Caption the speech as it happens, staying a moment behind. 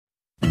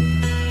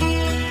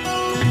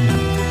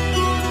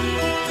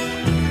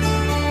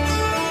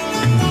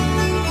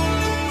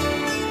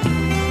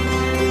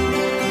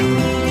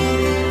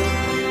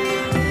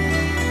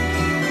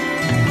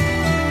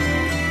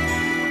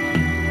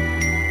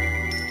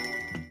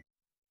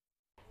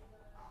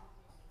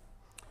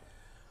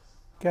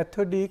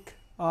cathodic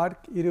arc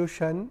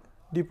erosion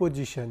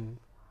deposition.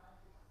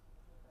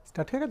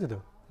 Start হয়ে গেছে তো?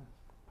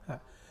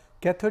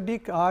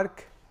 Cathodic arc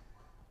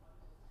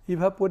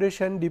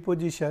evaporation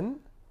deposition,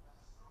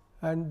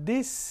 and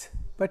this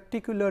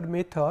particular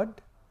method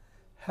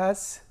has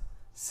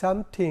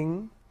something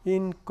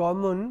in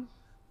common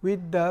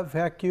with the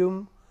vacuum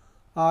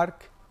arc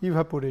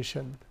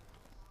evaporation.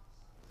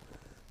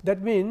 That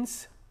means,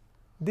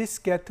 this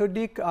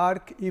cathodic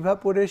arc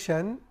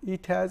evaporation,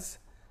 it has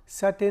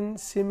certain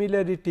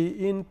similarity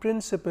in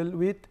principle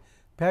with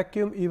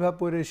vacuum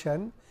evaporation.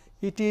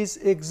 It is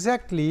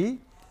exactly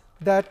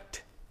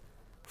that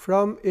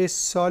from a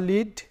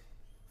solid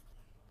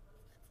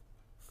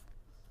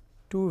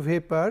to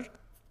vapor,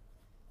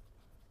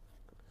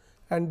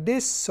 and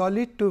this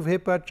solid to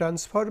vapor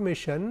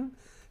transformation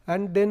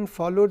and then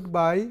followed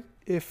by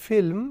a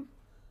film,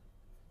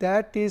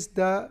 that is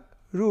the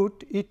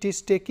route it is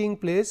taking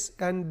place,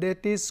 and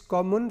that is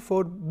common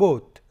for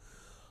both.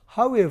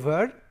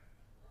 However,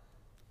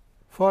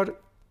 for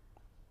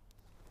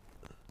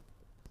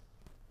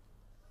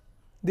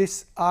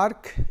this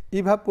arc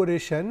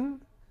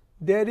evaporation,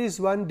 there is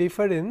one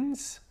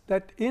difference,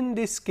 that in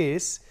this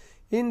case,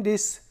 in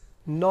this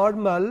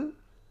normal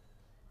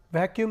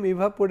vacuum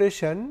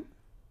evaporation,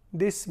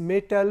 this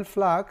metal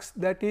flux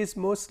that is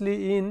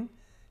mostly in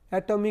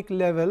atomic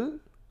level.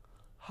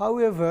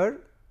 However,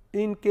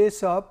 in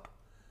case of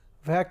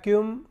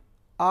vacuum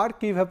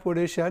arc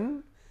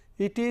evaporation,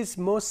 it is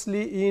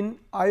mostly in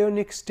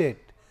ionic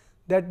state.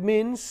 That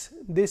means,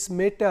 this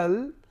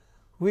metal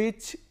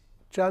which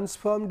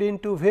transformed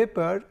into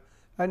vapor,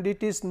 and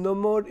it is no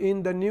more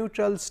in the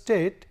neutral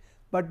state,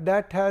 but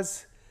that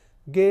has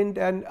gained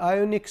an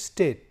ionic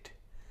state.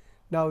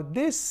 Now,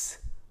 this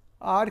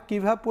arc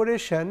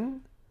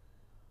evaporation,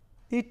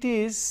 it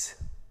is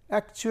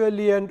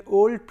actually an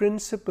old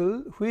principle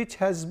which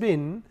has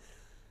been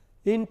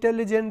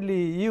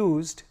intelligently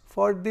used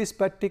for this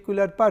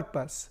particular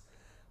purpose.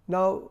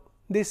 Now,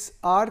 this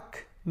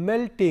arc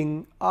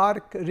melting,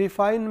 arc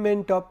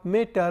refinement of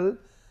metal,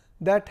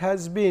 that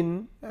has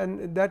been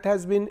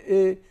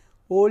a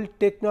old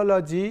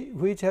technology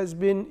which has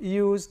been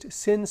used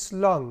since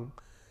long.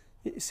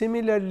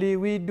 Similarly,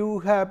 we do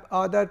have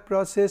other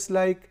process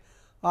like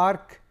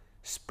arc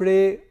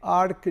spray,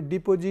 arc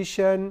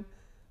deposition,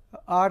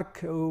 arc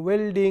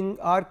welding,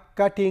 arc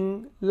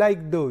cutting,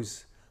 like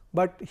those.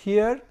 But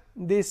here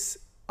this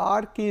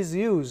arc is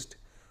used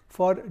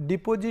for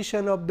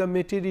deposition of the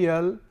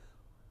material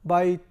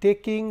by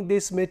taking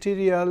this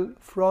material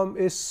from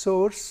a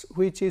source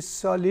which is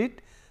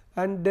solid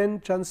and then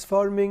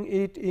transforming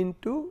it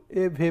into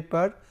a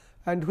vapor,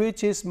 and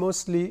which is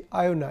mostly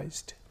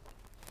ionized.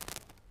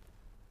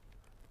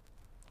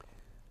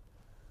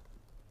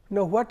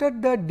 Now, what are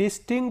the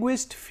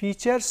distinguished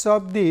features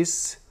of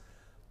this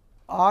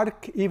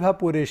arc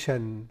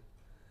evaporation,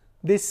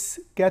 this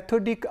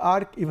cathodic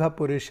arc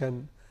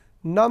evaporation?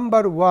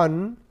 Number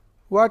one,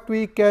 what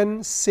we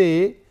can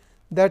say,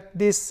 that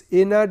this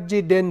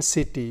energy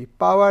density,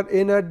 power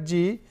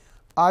energy,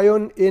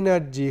 ion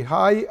energy,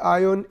 high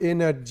ion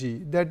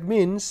energy, that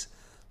means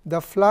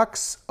the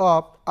flux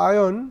of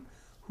ion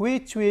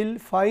which will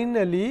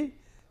finally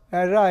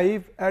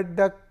arrive at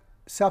the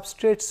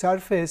substrate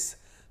surface,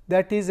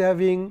 that is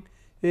having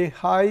a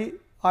high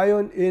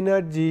ion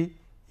energy.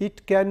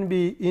 It can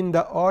be in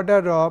the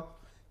order of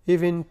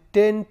even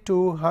 10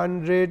 to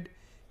 100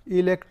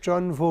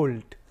 electron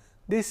volt.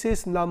 This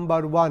is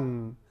number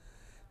one.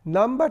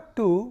 Number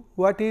two,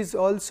 what is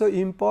also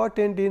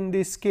important in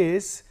this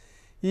case,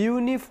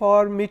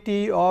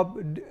 uniformity of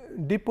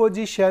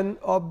deposition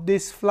of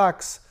this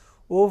flux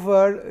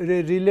over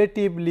a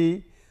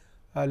relatively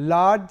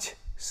large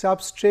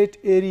substrate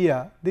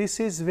area.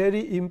 This is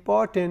very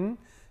important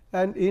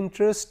and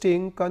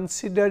interesting,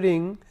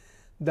 considering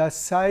the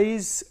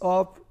size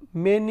of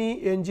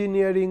many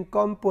engineering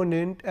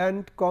component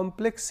and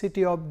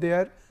complexity of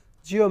their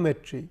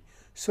geometry.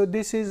 So,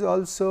 this is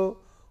also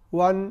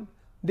one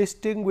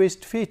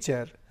distinguished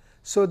feature.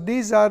 So,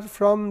 these are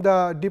from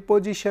the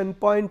deposition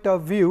point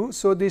of view.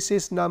 So, this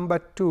is number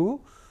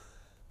 2.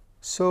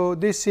 So,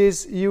 this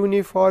is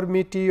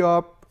uniformity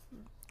of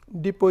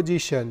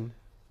deposition.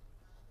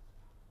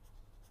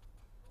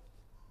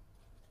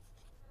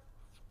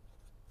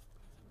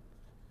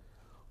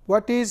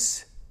 What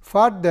is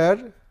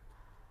further,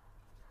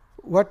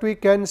 what we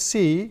can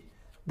see,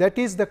 that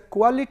is the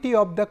quality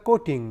of the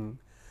coating.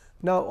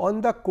 Now,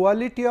 on the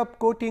quality of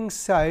coating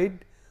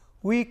side,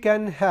 we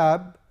can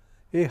have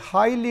a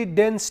highly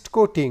dense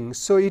coating.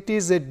 So, it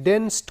is a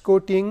dense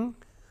coating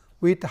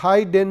with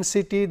high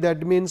density,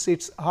 that means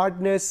its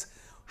hardness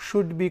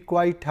should be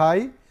quite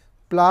high,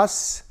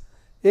 plus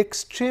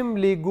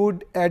extremely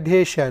good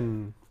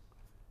adhesion.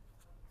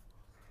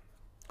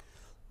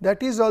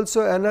 That is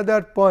also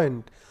another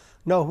point.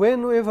 Now,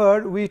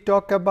 whenever we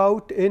talk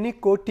about any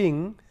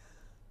coating,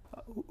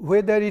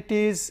 whether it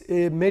is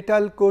a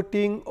metal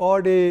coating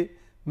or a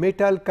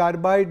metal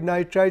carbide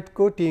nitride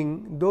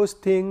coating, those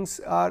things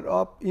are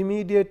of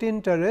immediate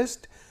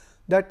interest,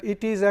 that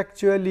it is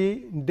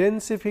actually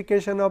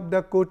densification of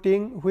the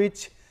coating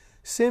which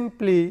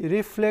simply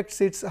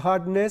reflects its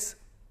hardness,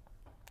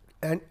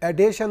 and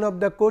adhesion of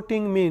the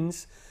coating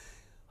means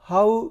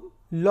how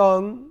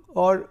long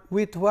or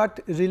with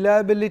what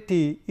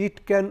reliability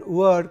it can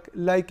work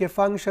like a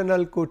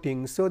functional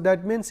coating. So,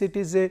 that means it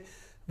is a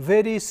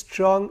very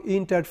strong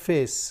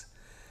interface.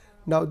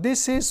 Now,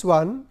 this is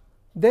one.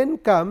 Then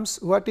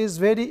comes what is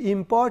very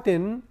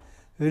important,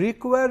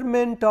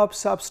 requirement of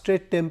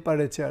substrate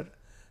temperature.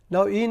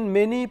 Now, in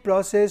many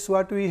process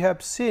what we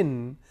have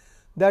seen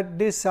that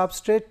this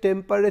substrate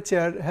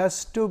temperature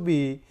has to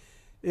be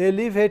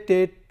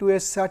elevated to a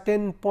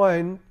certain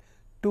point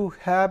to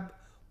have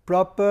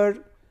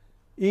proper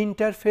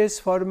interface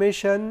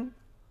formation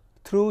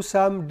through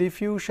some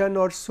diffusion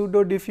or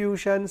pseudo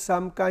diffusion,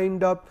 some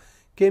kind of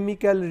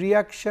chemical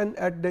reaction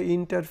at the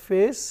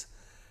interface,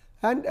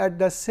 and at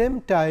the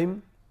same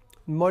time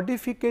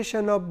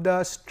modification of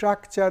the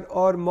structure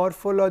or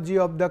morphology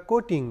of the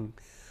coating.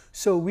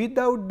 So,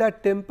 without the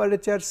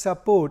temperature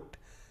support,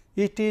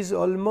 it is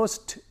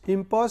almost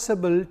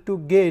impossible to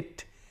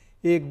get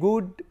a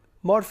good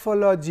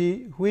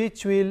morphology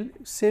which will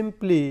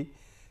simply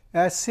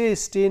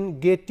assist in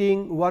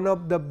getting one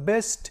of the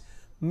best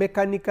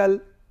mechanical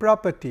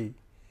property.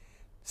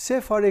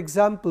 Say for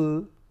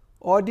example,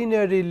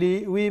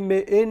 ordinarily we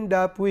may end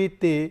up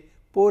with a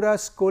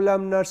porous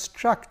columnar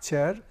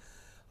structure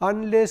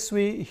unless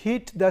we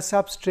heat the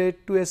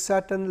substrate to a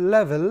certain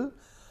level.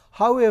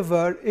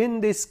 However,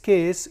 in this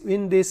case,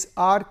 in this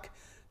arc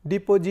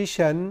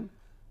deposition,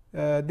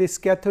 this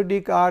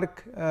cathodic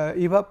arc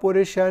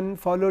evaporation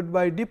followed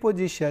by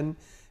deposition,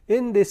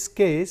 in this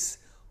case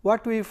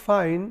what we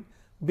find,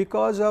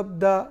 because of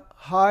the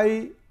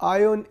high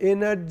ion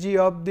energy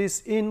of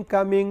this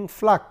incoming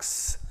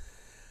flux,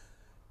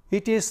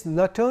 it is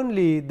not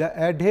only the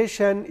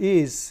adhesion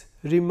is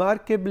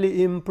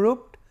remarkably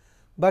improved,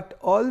 but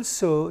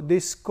also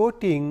this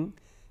coating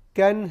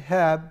can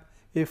have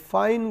a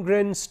fine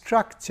grained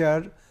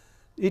structure.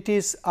 It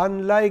is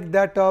unlike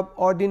that of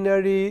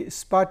ordinary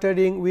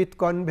sputtering with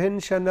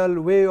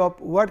conventional way of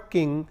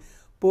working,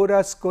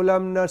 porous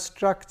columnar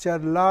structure,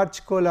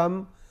 large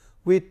column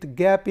with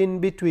gap in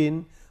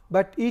between,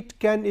 but it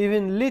can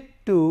even lead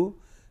to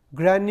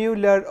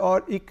granular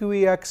or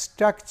equiax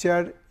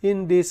structure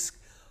in this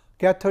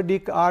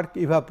cathodic arc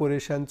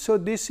evaporation. So,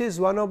 this is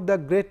one of the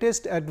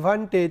greatest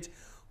advantage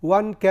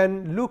one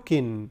can look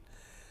in.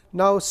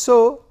 Now,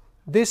 so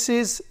this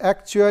is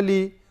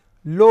actually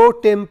low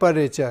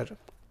temperature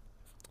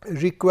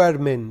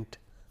requirement.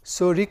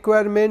 So,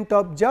 requirement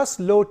of just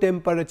low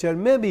temperature,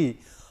 maybe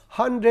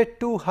 100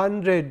 to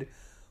 100,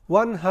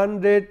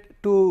 100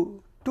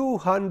 to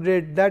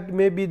 200, that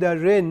may be the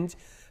range,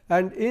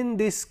 and in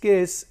this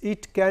case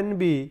it can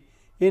be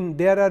in,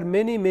 there are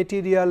many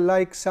material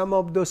like some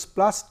of those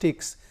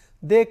plastics,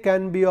 they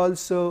can be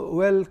also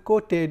well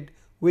coated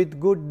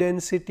with good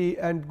density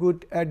and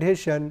good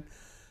adhesion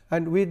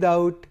and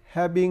without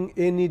having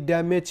any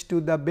damage to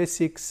the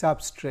basic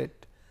substrate.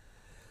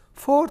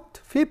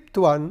 Fifth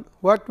one,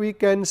 what we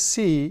can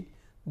see,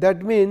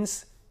 that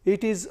means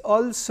it is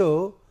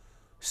also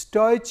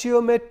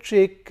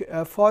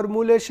stoichiometric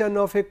formulation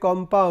of a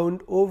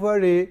compound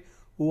over a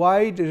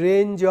wide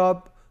range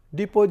of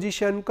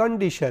deposition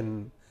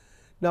condition.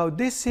 Now,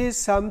 this is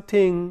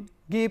something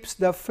gives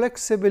the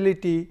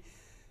flexibility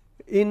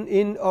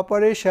in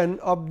operation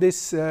of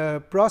this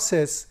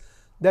process.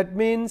 That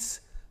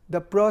means,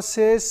 the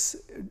process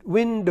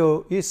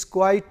window is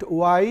quite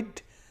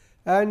wide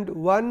and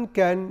one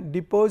can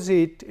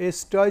deposit a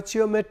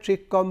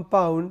stoichiometric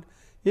compound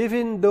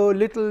even though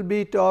little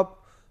bit of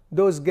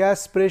those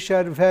gas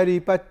pressure vary,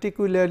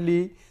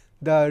 particularly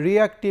the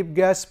reactive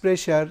gas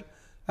pressure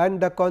and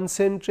the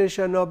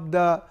concentration of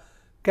the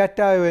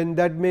cation,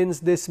 that means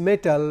this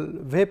metal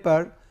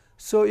vapor.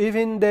 So,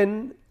 even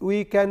then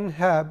we can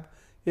have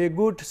a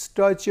good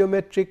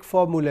stoichiometric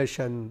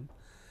formulation.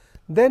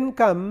 Then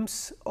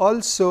comes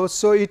also,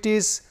 so it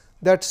is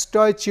that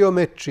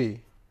stoichiometry.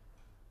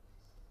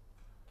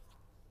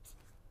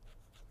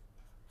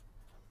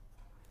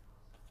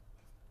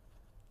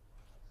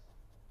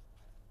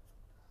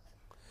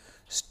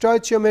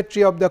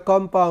 Stoichiometry of the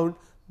compound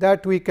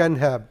that we can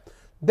have.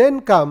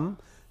 Then come,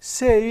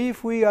 say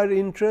if we are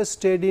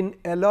interested in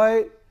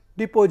alloy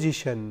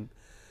deposition.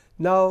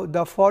 Now,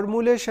 the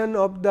formulation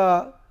of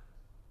the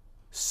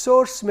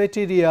source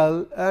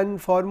material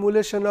and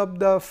formulation of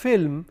the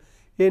film,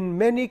 in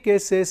many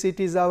cases it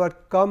is our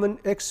common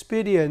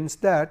experience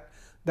that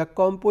the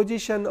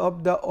composition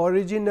of the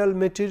original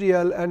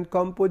material and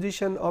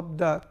composition of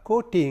the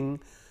coating,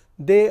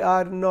 they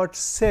are not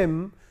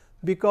same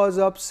because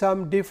of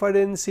some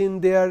difference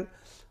in their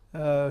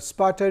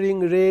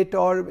sputtering rate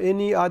or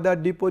any other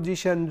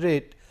deposition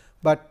rate.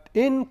 But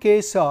in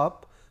case of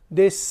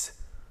this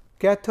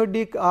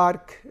cathodic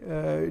arc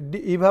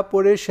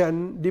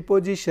evaporation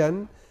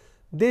deposition,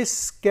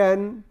 this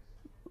can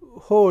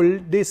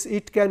hold this,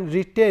 it can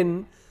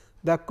retain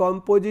the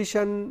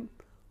composition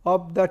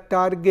of the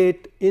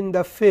target in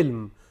the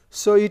film.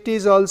 So, it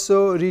is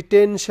also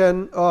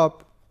retention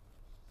of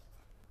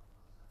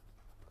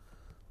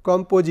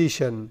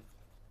composition.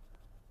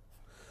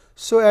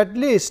 So, at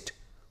least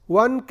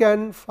one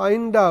can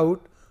find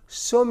out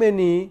so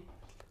many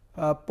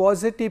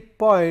positive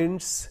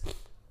points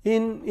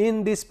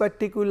in this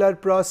particular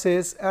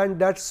process, and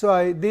that is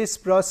why this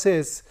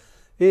process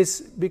is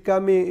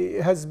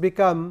has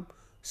become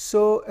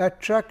so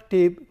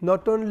attractive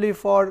not only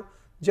for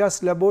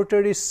just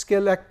laboratory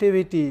scale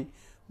activity,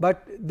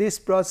 but this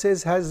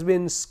process has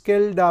been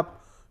scaled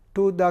up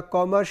to the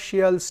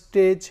commercial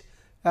stage,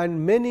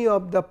 and many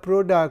of the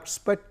products,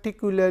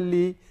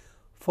 particularly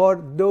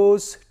for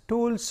those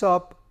tools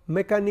of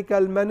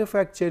mechanical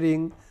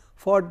manufacturing,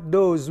 for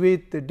those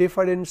with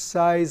different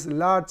size,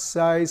 large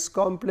size,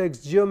 complex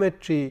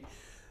geometry,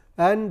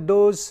 and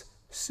those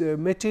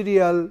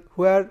material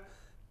where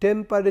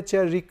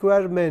temperature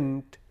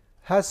requirement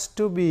has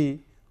to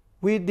be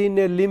within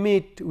a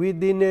limit,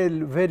 within a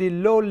very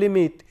low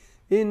limit.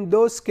 In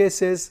those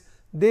cases,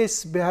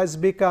 this has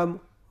become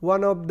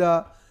one of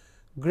the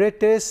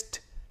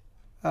greatest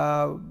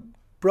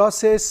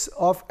process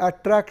of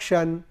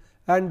attraction,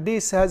 and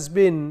this has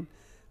been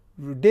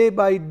day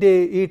by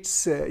day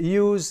its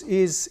use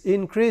is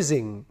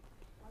increasing.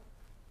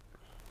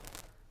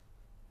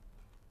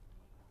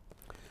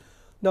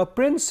 Now,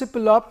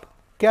 principle of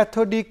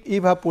cathodic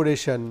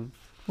evaporation,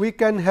 we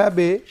can have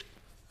a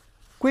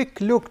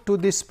quick look to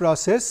this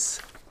process.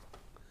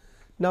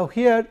 Now,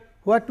 here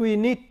what we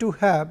need to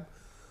have?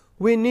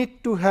 We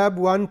need to have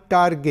one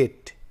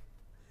target.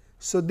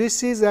 So,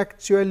 this is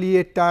actually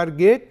a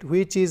target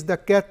which is the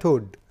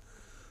cathode.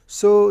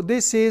 So,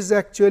 this is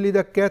actually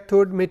the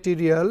cathode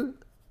material,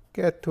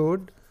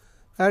 cathode,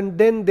 and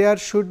then there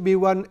should be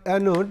one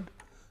anode.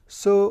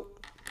 So,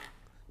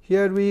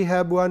 here we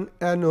have one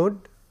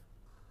anode.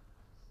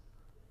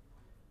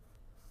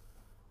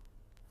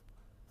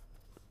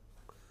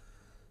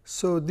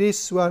 So,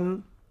 this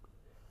one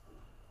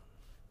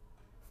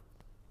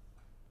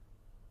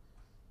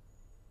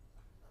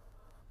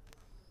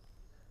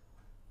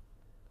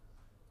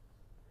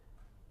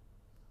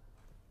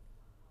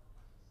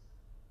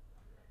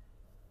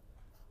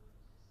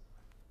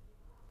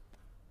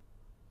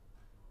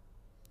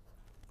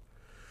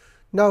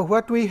now,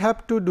 what we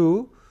have to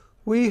do?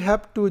 We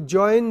have to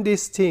join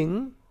this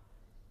thing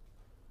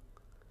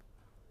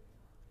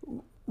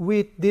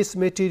with this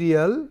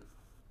material.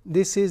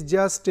 This is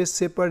just a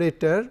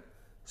separator.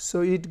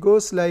 So, it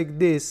goes like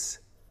this.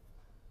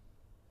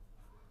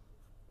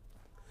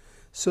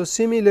 So,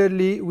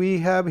 similarly, we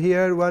have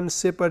here one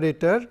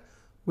separator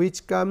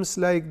which comes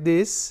like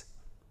this.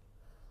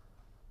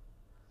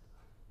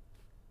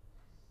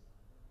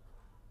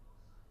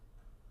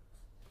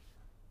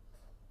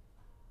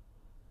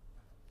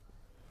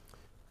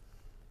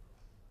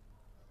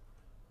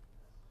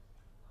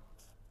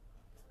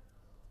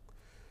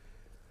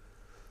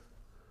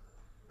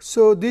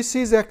 So, this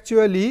is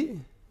actually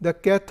the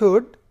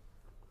cathode,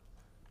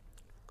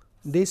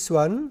 this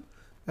one,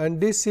 and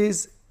this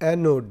is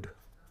anode.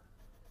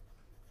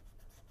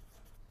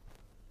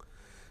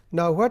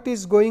 Now, what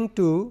is going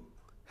to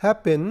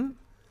happen?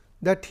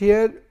 That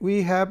here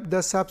we have the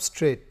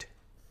substrate.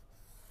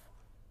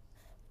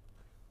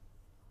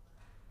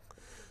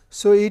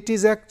 So, it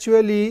is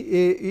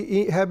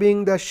actually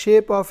having the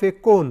shape of a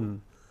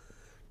cone.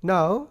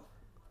 Now,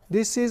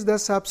 this is the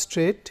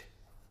substrate,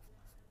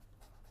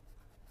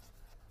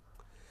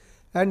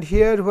 and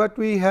here what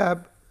we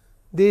have,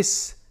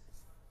 this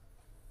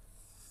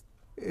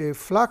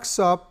flux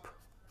of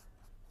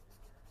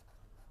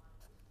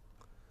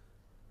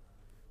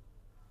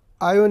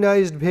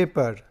ionized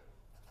vapor.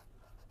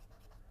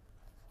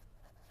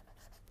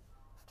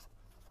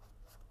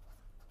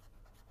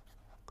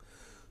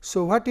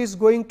 So, what is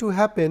going to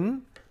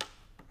happen?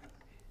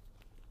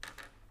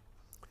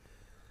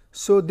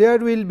 So, there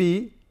will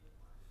be,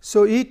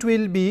 so it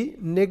will be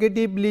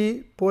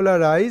negatively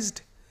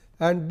polarized,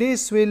 and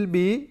this will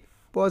be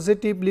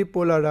positively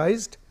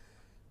polarized,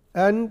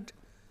 and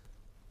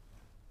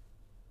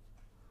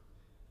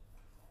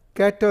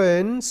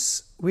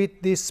cations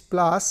with this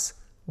plus,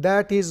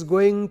 that is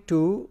going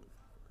to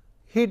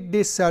hit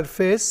this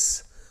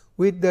surface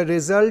with the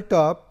result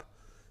of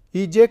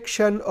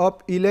ejection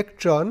of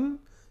electron,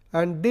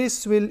 and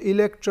this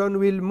electron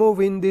will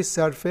move in this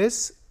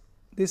surface.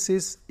 This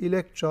is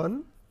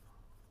electron,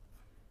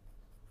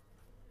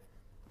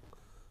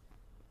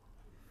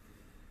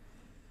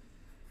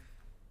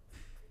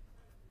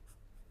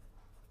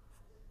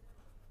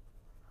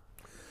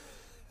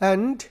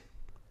 and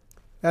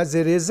as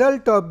a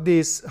result of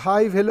this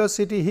high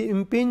velocity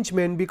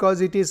impingement,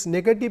 because it is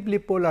negatively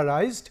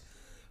polarized,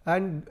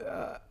 and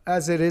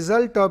as a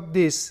result of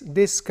this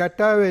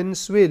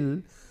cations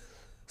will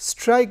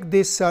strike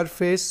this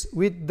surface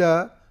with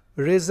the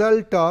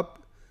result of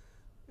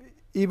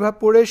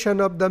evaporation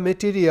of the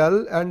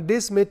material, and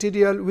this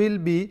material will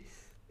be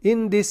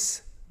in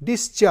this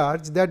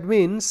discharge. That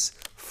means,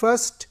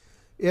 first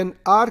an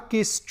arc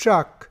is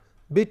struck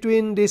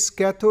between this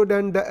cathode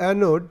and the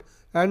anode,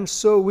 and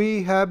so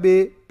we have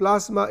a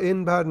plasma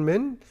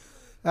environment,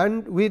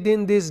 and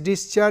within this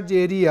discharge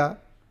area,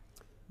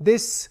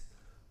 this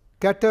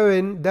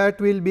cation that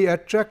will be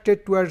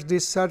attracted towards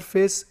this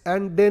surface,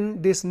 and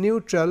then this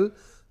neutral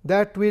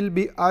that will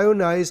be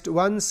ionized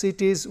once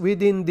it is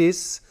within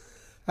this,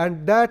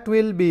 and that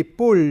will be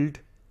pulled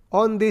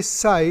on this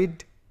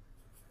side.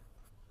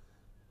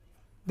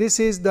 This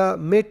is the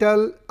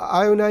metal,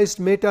 ionized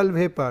metal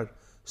vapor.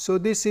 So,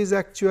 this is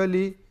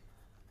actually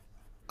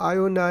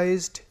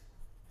ionized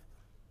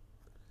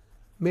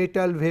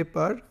metal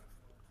vapor,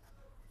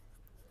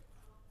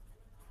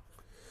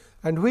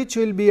 and which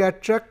will be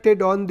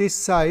attracted on this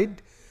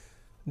side.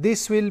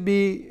 This will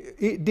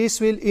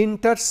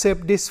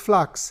intercept this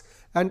flux,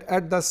 and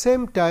at the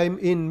same time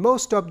in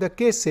most of the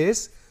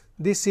cases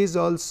this is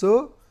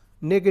also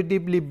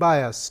negatively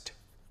biased.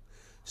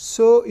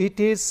 So, it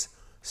is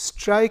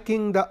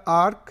striking the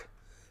arc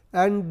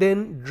and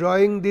then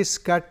drawing these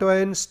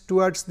cations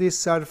towards this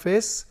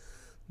surface,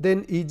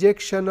 then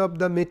ejection of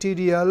the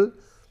material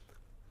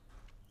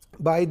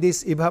by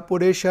this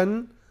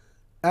evaporation,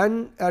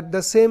 and at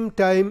the same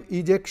time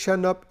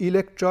ejection of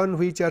electron,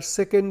 which are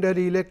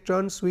secondary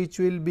electrons which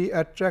will be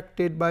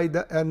attracted by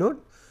the anode.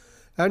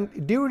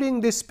 And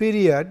during this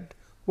period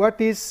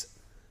what is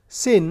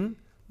seen,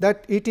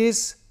 that it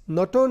is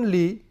not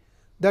only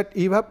that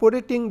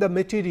evaporating the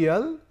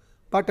material,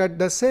 but at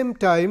the same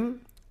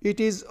time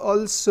it is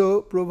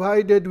also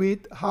provided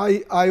with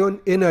high ion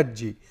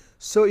energy.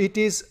 So, it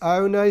is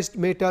ionized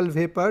metal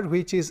vapor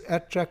which is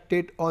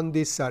attracted on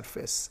this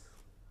surface.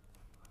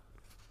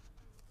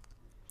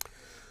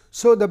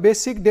 So, the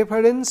basic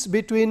difference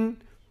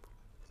between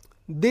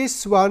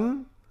this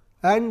one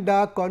and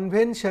the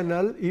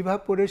conventional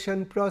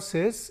evaporation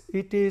process,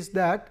 it is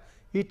that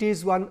it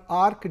is one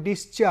arc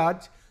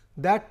discharge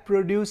that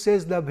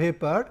produces the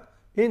vapor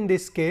in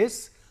this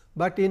case,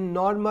 but in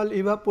normal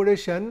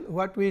evaporation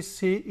what we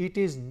see, it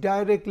is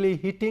directly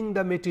hitting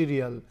the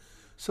material.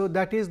 So,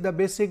 that is the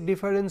basic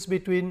difference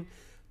between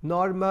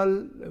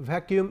normal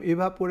vacuum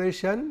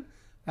evaporation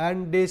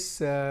and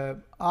this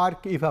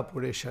arc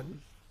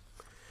evaporation.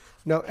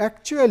 Now,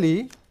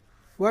 actually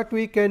what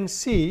we can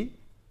see,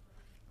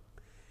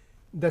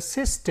 the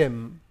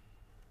system,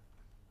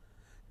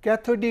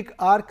 cathodic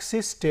arc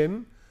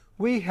system,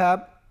 we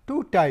have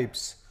two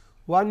types.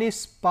 One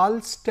is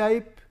pulse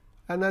type,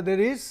 another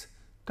is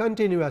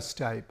continuous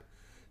type.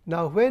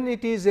 Now, when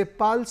it is a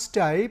pulse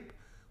type,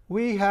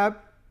 we have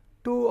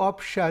two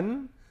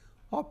option.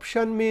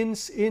 Option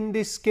means in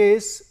this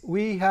case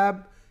we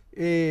have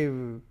a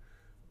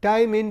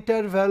time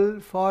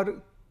interval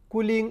for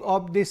cooling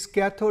of this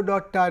cathode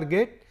or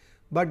target,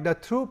 but the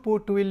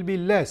throughput will be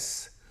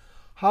less.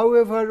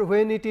 However,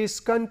 when it is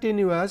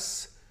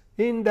continuous,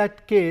 in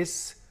that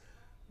case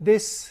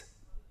this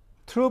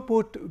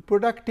throughput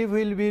productive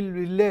will be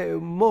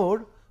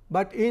more,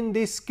 but in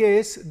this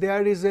case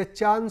there is a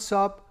chance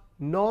of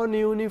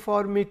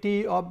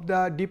non-uniformity of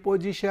the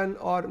deposition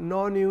or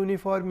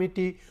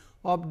non-uniformity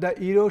of the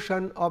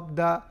erosion of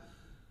the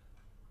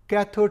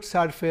cathode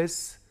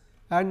surface,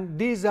 and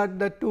these are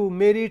the two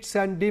merits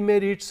and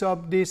demerits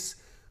of this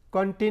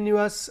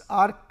continuous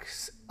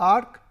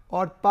arc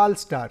or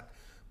pulsed arc.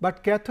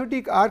 But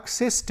cathodic arc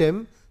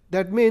system,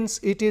 that means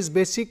it is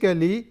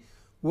basically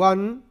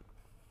one,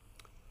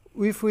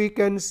 if we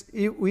can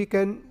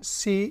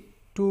see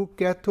two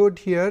cathode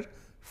here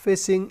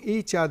facing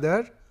each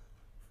other,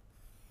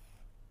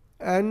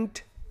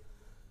 and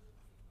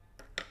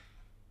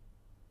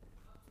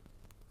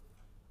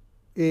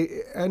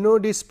a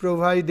anode is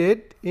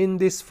provided in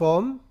this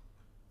form,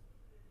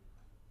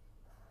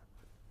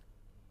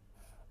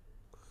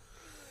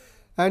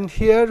 and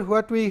here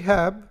what we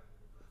have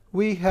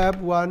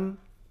one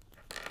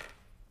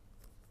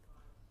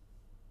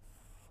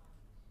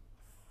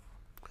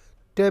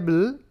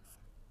table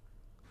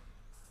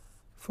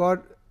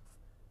for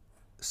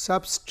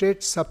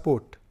substrate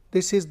support.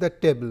 This is the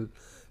table,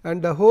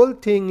 and the whole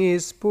thing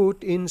is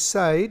put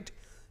inside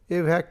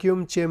a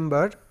vacuum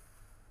chamber.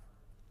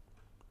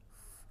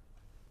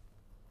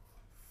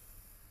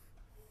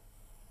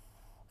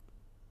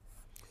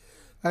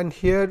 And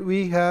here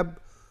we have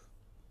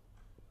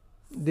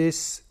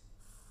this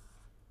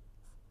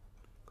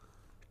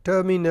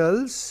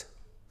terminals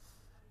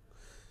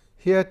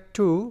here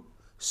too.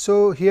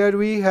 So, here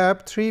we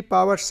have 3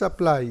 power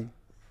supply,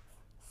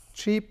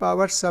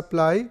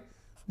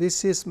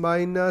 this is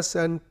minus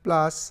and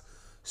plus.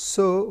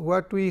 So,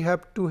 what we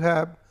have to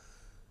have,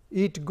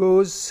 it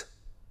goes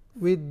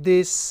with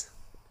this.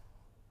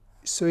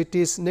 So, it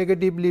is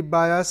negatively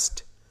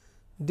biased,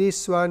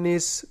 this one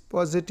is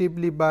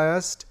positively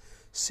biased.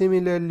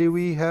 Similarly,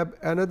 we have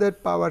another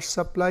power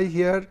supply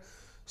here.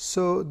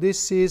 So,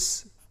 this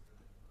is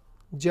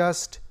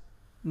just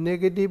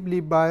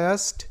negatively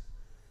biased,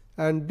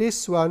 and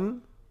this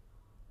one,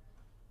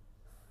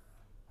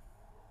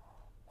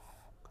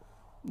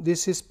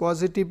 this is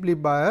positively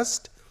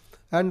biased,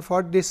 and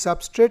for this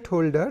substrate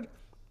holder,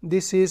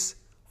 this is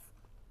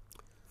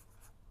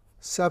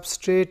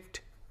substrate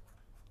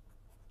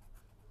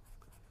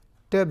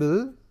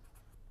table.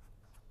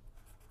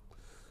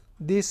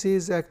 This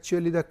is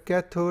actually the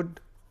cathode,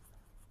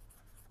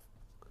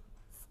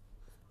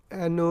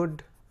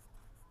 anode,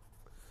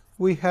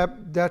 we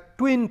have the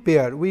twin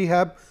pair, we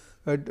have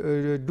a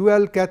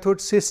dual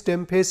cathode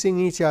system facing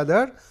each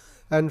other,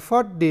 and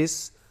for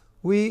this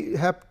we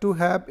have to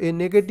have a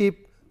negative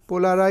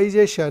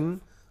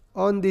polarization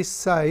on this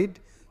side,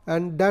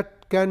 and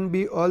that can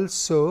be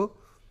also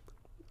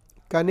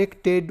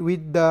connected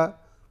with the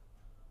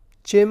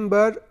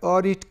chamber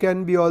or it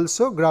can be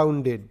also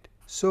grounded.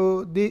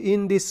 So,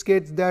 in this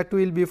case that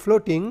will be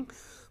floating,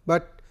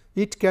 but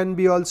it can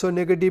be also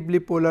negatively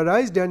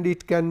polarized and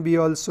it can be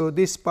also,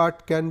 this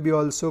part can be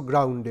also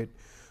grounded.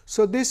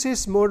 So, this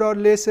is more or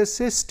less a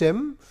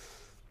system,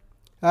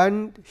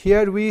 and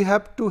here we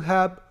have to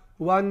have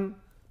one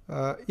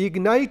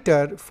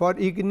igniter for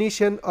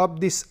ignition of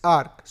this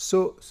arc.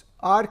 So,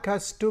 arc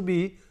has to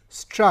be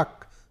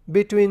struck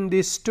between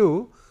these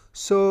two.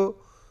 So,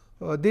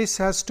 this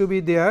has to be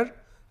there,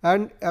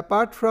 and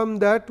apart from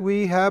that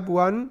we have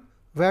one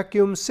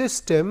vacuum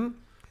system.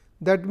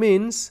 That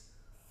means,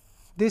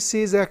 this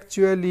is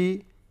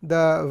actually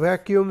the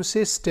vacuum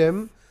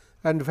system,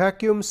 and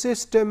vacuum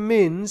system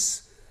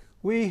means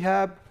we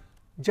have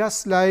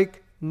just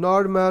like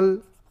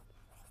normal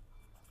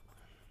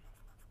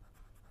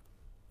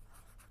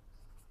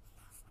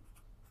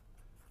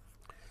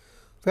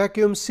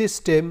vacuum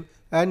system,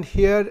 and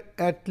here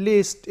at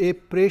least a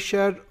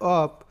pressure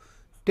of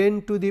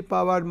 10 to the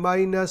power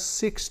minus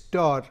 6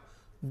 torr,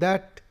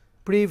 that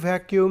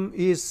pre-vacuum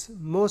is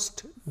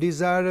most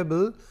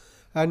desirable,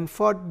 and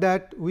for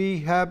that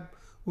we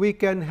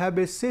can have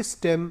a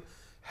system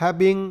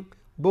having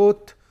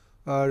both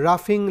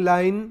roughing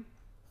line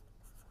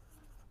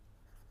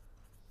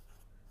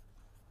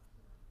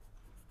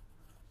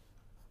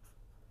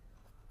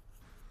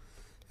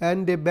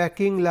and a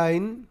backing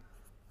line.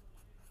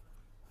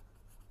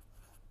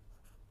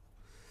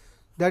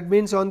 That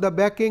means, on the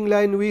backing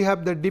line we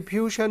have the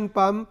diffusion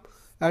pump,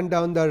 and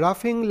on the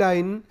roughing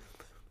line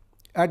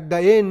at the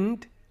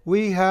end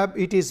we have,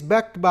 it is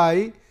backed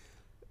by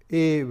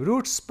a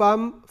roots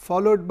pump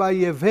followed by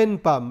a vane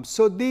pump.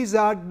 So, these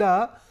are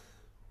the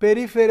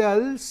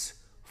peripherals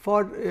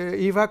for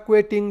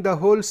evacuating the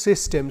whole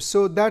system.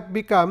 So, that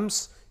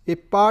becomes a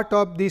part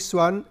of this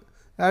one,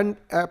 and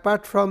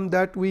apart from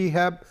that we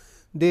have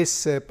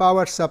this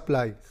power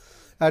supply.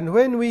 And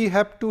when we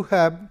have to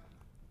have,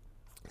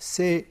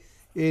 say,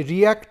 a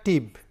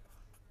reactive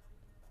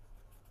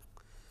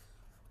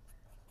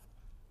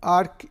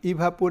arc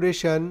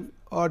evaporation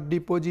or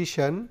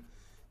deposition,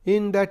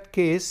 in that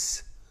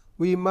case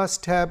we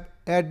must have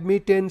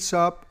admittance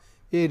of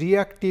a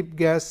reactive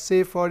gas,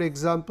 say for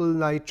example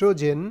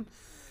nitrogen,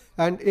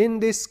 and in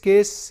this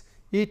case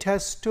it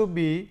has to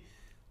be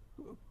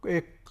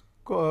a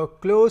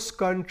close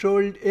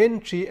controlled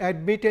entry,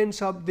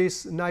 admittance of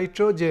this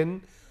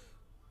nitrogen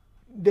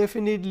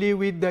definitely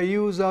with the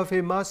use of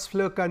a mass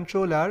flow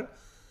controller.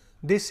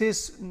 This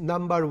is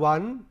number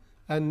 1,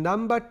 and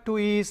number 2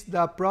 is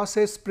the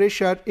process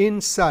pressure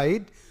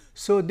inside.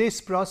 So, this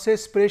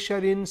process pressure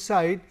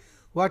inside,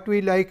 what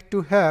we like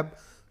to have,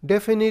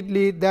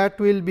 definitely that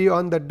will be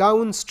on the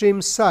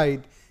downstream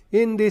side.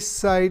 In this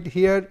side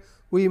here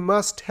we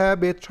must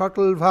have a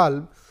throttle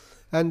valve,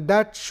 and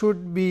that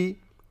should be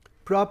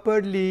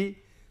properly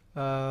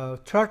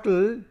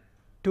throttled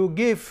to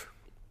give.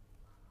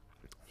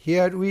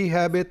 Here we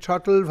have a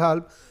throttle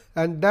valve,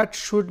 and that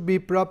should be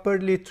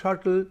properly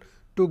throttled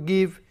to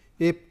give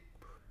a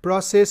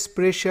process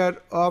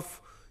pressure of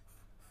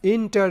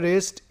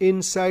interest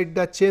inside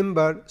the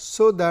chamber,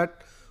 so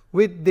that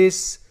with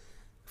this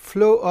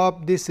flow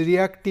of this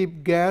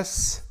reactive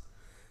gas,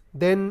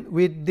 then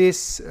with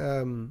this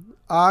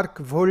arc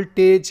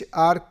voltage,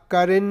 arc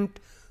current,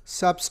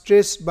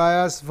 substrate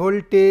bias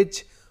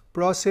voltage,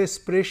 process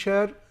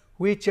pressure,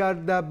 which are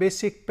the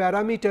basic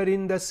parameter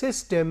in the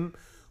system,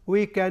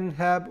 we can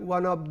have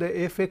one of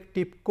the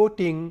effective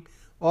coating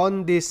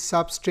on this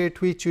substrate,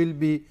 which will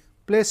be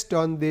placed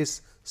on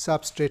this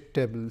substrate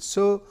table.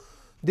 So,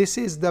 this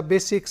is the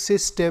basic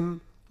system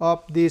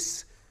of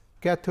this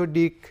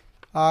cathodic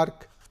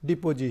arc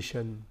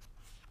deposition.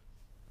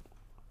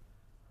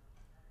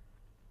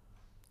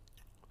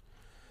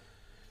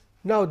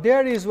 Now,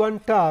 there is one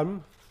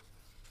term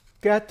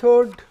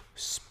cathode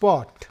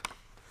spot.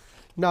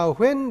 Now,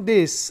 when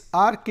this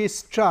arc is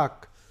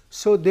struck,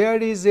 so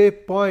there is a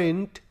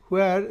point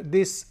where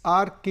this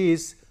arc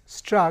is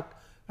struck,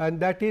 and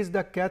that is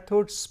the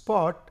cathode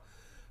spot,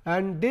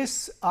 and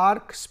this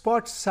arc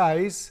spot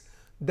size,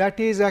 that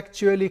is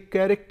actually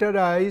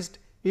characterized,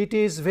 it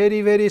is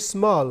very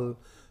small.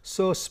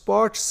 So,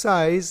 spot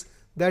size,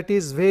 that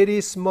is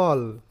very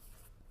small.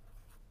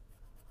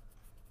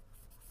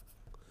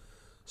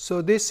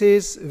 So, this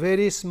is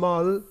very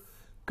small.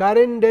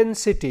 Current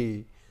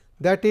density,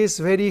 that is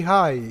very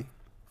high.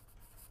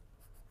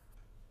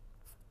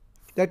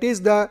 That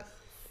is the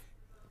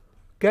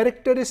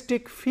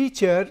characteristic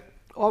feature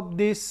of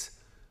this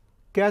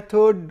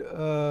cathode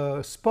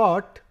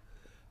spot,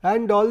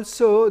 and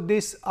also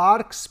this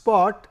arc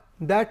spot,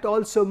 that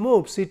also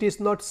moves, it is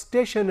not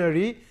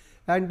stationary,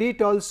 and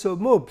it also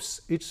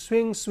moves, it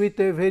swings with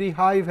a very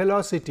high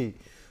velocity.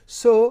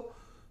 So,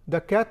 the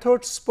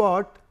cathode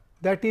spot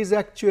that is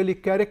actually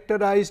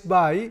characterized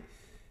by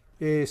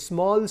a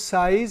small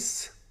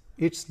size,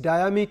 its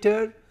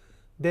diameter,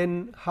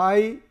 then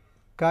high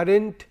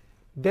current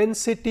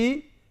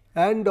density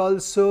and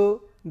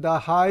also the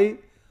high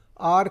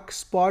arc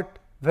spot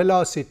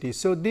velocity.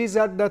 So, these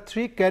are the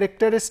three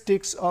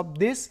characteristics of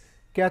this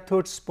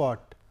cathode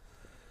spot.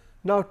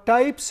 Now,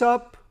 types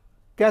of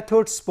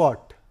cathode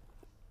spot.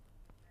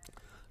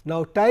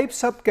 Now,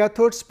 types of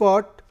cathode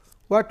spot,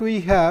 what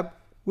we have?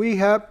 We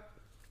have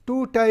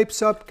two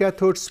types of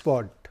cathode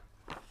spot.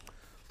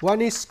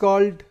 One is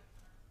called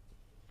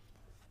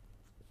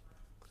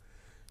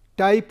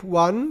type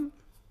 1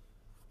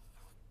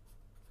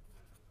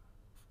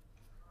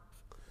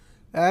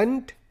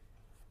 and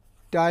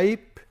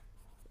type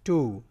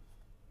 2.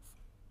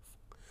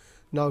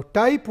 Now,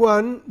 type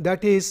 1,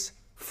 that is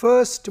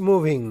first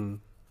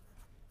moving,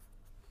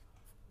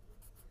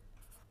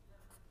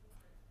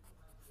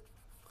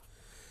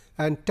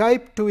 and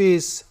type 2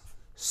 is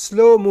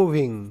slow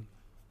moving.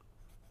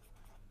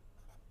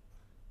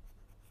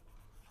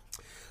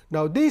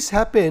 Now, this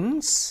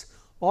happens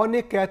on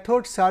a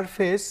cathode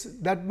surface,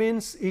 that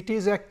means it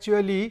is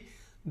actually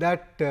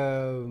that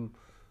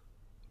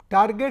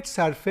target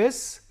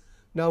surface.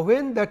 Now,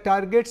 when the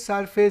target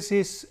surface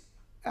is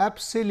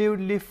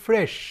absolutely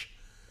fresh,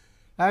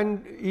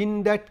 and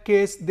in that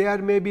case there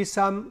may be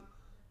some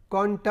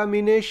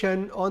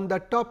contamination on the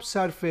top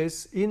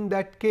surface, in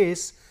that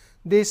case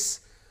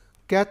this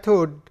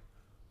cathode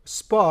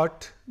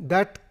spot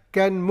that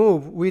can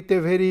move with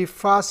a very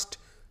fast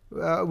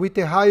with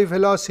a high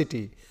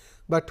velocity,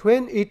 but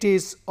when it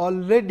is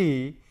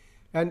already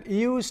an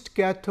used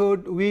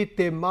cathode with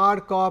a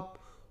mark of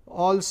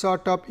all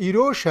sort of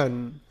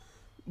erosion,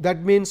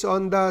 that means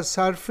on the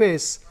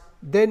surface,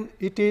 then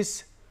it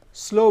is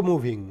slow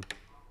moving.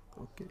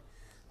 Okay.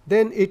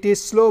 Then it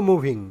is slow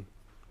moving.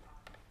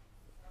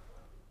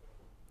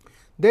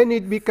 Then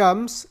it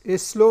becomes a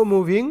slow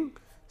moving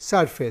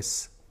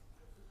surface.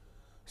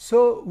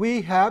 So,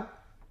 we have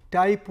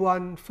type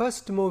 1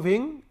 first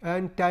moving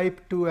and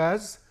type 2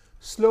 as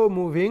slow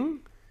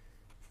moving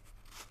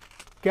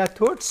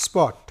cathode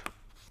spot.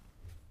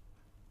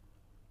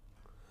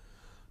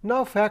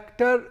 Now,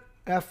 factor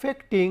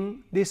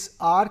affecting this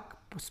arc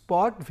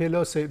spot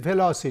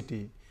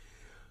velocity.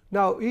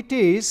 Now, it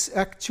is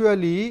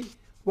actually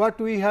what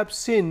we have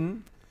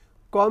seen,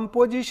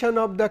 composition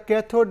of the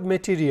cathode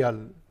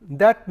material,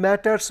 that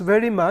matters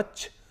very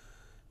much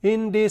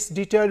in this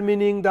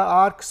determining the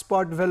arc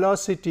spot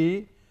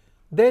velocity.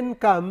 Then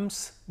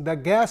comes the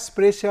gas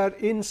pressure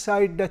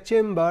inside the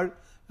chamber,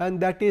 and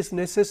that is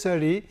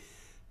necessary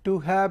to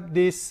have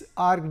this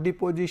arc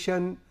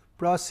deposition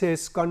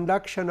process,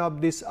 conduction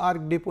of this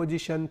arc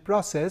deposition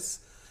process,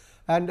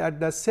 and at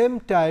the same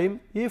time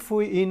if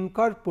we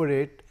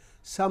incorporate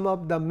some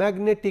of the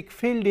magnetic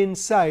field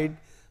inside,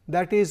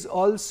 that is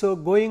also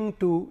going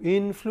to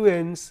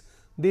influence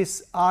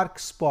this arc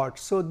spot.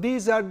 So,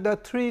 these are the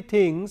three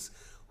things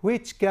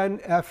which can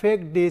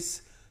affect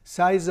this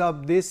size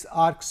of this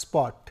arc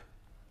spot.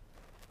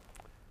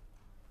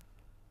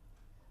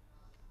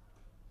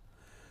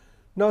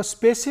 Now,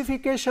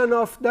 specification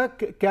of the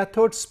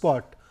cathode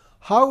spot,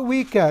 how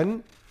we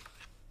can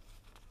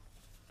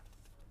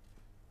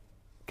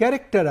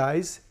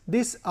characterize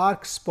this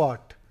arc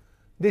spot,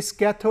 this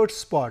cathode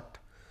spot.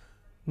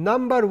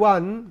 Number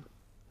 1,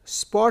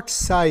 spot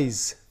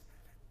size.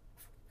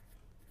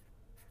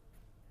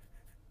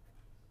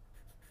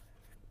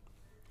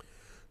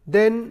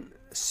 Then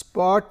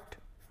spot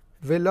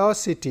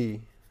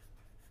velocity,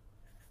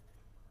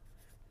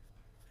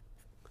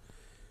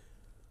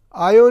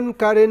 ion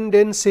current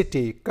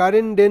density,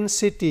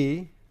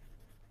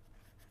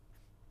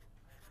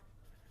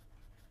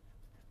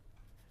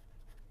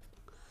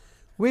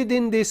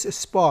 within this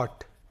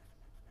spot,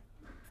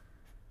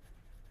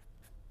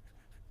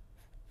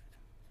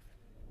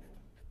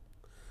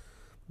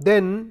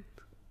 then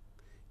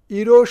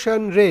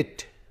erosion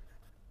rate,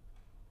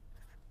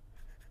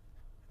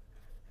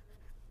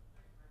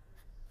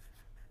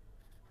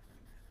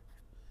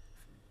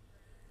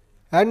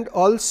 and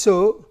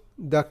also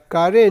the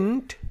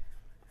current,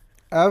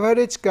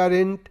 average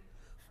current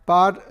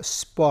per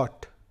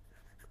spot.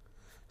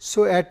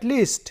 So, at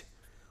least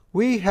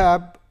we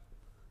have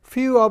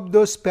few of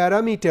those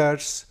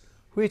parameters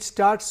which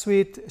starts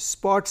with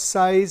spot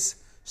size,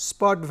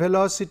 spot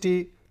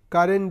velocity,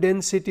 current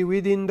density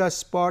within the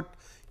spot,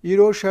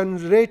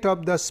 erosion rate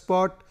of the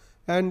spot,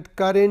 and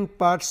current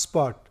per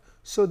spot.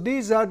 So,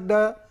 these are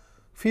the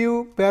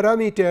few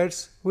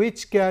parameters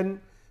which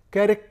can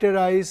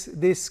characterize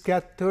this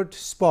cathode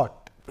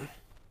spot.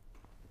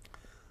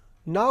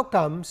 Now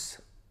comes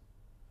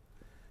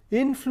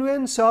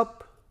influence of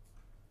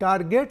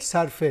target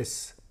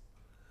surface.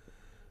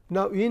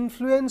 Now,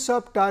 influence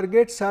of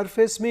target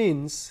surface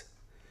means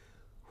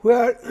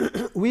where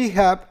we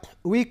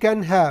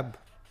can have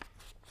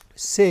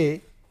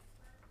say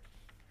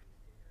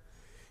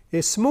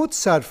a smooth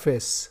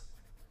surface,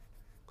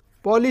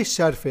 polished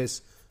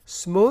surface,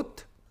 smooth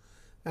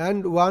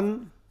and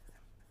one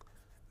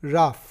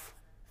rough.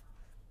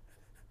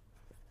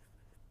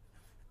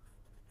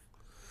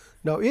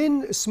 Now,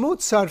 in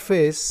smooth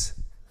surface,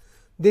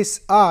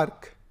 this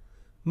arc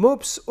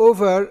moves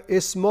over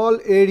a small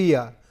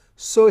area.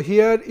 So,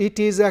 here it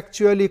is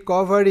actually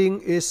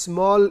covering a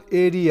small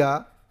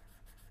area,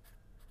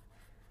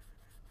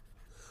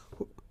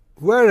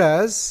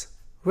 whereas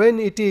when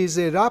it is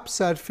a rough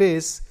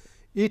surface,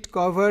 it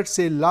covers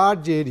a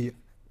large area.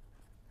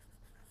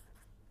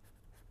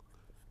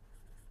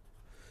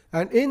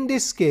 And in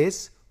this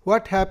case,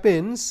 what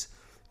happens?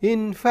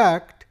 In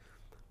fact,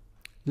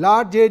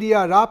 large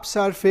area rough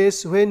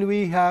surface, when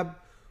we have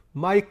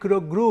micro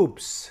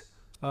grooves,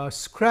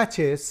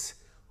 scratches,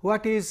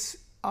 what is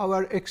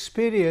our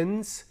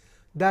experience?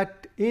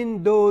 That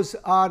in those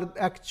are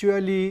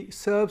actually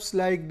serves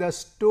like the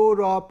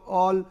store of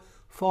all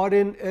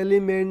foreign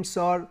elements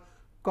or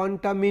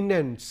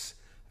contaminants,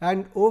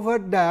 and over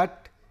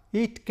that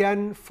it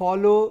can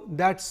follow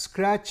that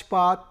scratch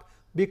path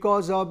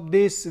because of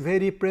this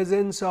very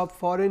presence of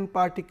foreign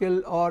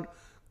particle or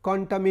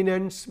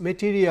contaminants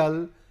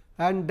material,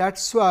 and that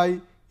is why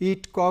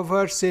it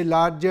covers a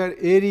larger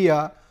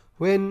area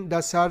when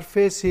the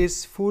surface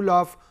is full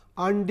of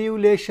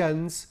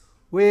undulations,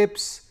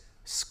 waves,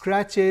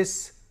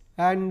 scratches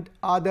and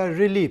other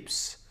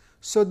reliefs.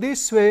 So,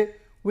 this way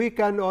we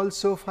can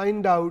also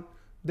find out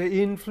the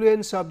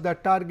influence of the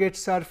target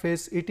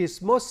surface. It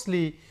is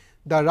mostly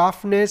the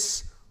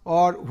roughness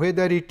or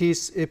whether it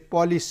is a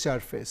polished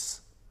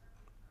surface.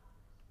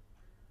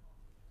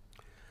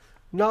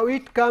 Now,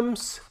 it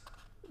comes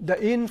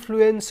the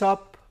influence of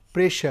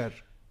pressure.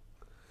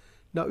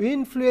 Now,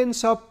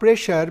 influence of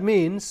pressure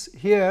means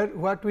here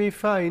what we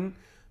find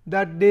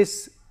that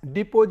this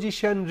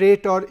deposition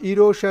rate or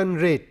erosion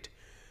rate.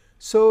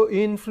 So,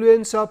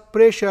 influence of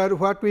pressure,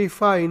 what we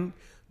find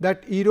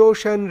that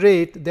erosion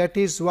rate, that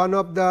is one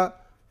of the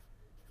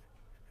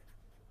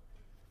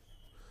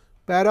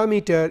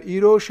parameter,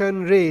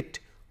 erosion rate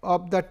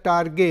of the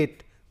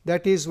target,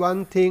 that is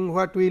one thing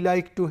what we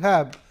like to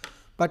have,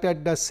 but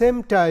at the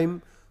same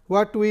time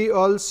what we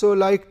also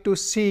like to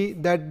see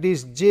that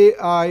this J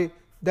I,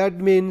 that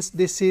means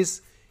this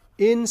is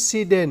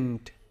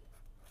incident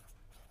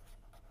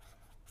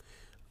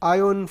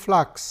ion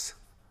flux,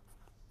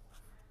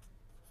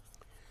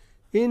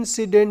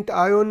 incident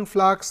ion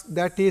flux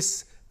that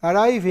is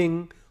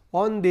arriving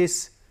on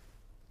this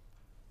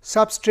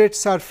substrate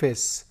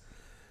surface.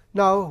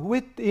 Now,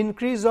 with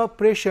increase of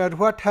pressure,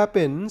 what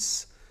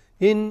happens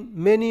in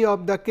many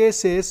of the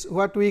cases,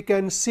 what we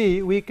can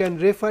see, we can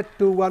refer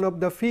to one of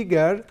the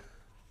figure.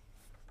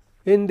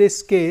 In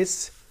this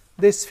case,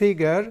 this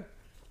figure,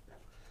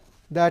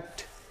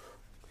 that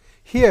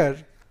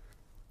here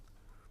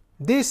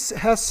this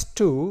has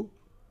to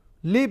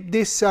leave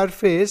this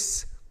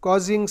surface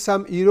causing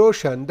some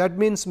erosion, that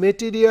means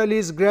material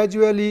is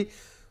gradually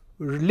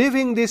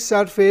leaving this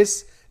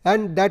surface,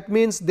 and that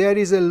means there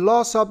is a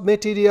loss of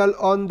material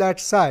on that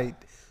side.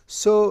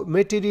 So,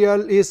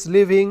 material is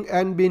leaving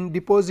and being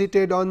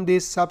deposited on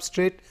this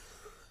substrate.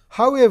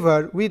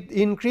 However, with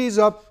increase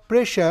of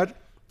pressure,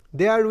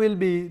 there will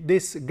be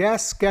this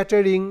gas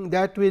scattering,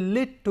 that will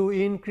lead to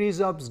increase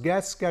of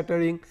gas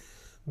scattering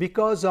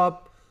because of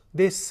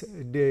this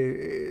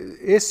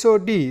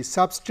SOD,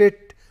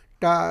 substrate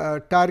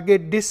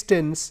target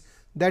distance,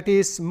 that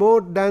is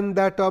more than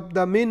that of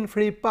the mean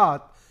free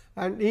path,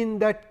 and in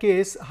that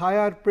case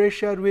higher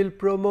pressure will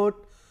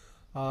promote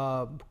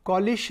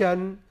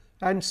collision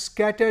and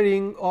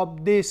scattering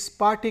of this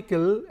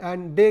particle,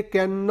 and they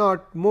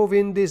cannot move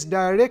in this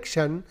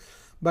direction,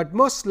 but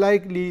most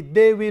likely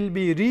they will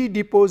be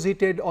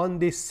redeposited on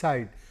this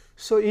side.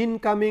 So,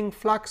 incoming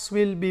flux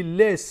will be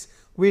less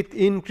with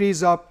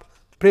increase of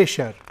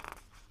pressure.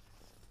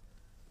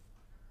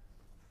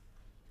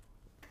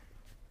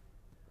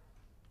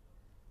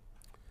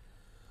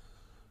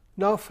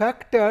 Now,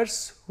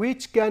 factors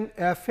which can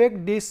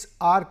affect this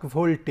arc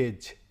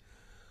voltage.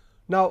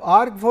 Now,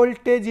 arc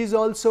voltage is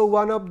also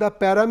one of the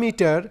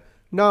parameter.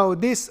 Now,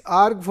 this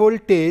arc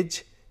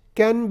voltage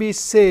can be,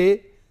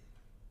 say,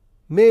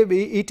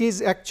 maybe it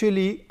is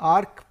actually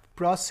arc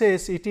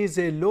process, it is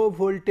a low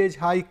voltage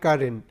high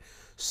current.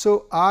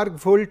 So, arc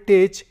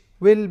voltage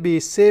will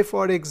be, say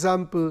for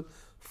example,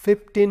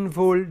 15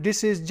 volt.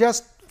 This is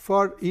just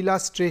for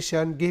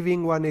illustration,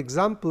 giving one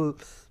example,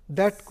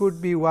 that could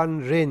be one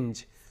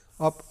range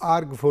of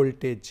arc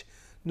voltage.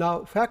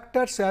 Now,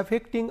 factors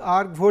affecting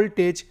arc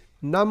voltage,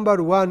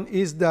 number 1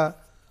 is the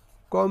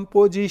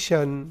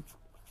composition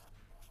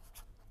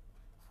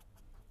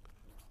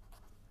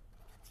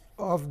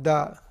of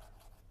the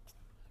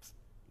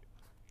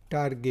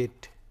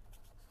target,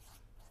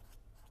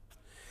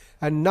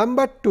 and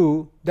number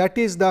 2, that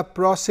is the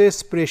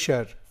process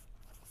pressure.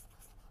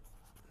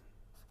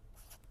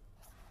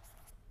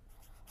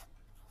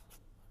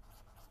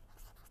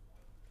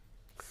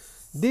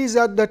 These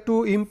are the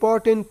two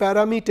important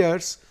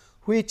parameters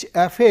which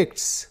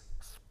affects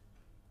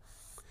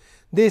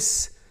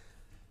this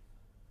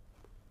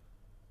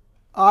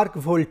arc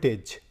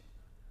voltage.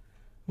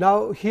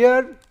 Now,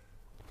 here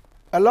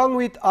along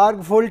with arc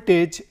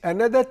voltage,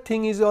 another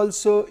thing is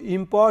also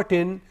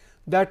important,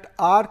 that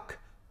arc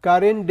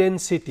current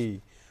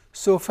density.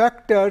 So,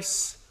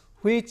 factors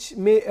which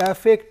may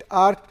affect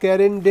arc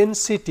current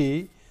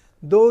density,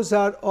 those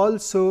are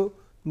also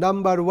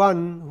number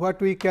 1, what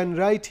we can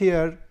write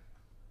here,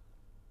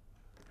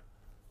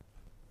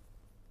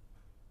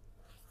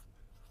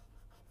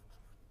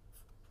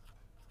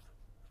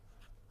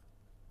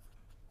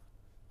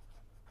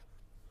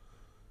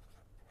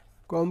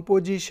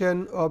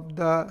 composition of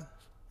the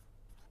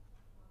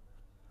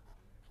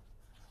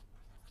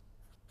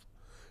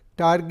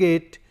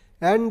target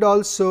and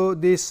also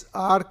this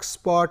arc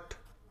spot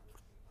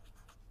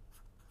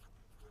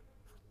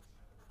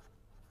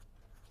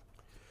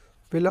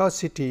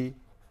velocity.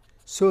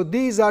 So,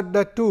 these are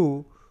the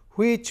two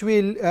which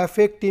will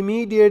affect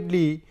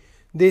immediately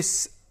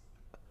this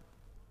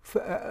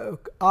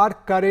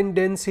arc current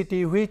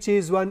density, which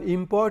is one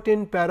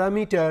important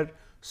parameter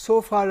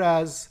so far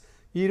as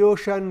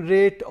erosion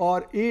rate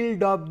or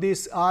yield of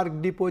this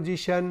arc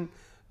deposition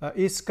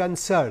is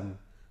concerned.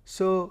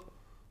 So,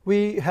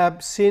 we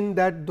have seen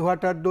that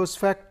what are those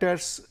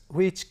factors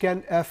which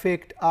can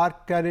affect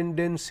arc current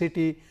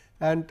density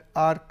and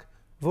arc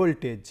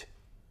voltage.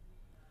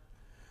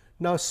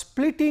 Now,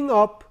 splitting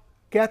of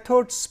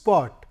cathode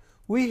spot,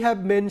 we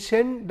have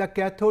mentioned the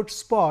cathode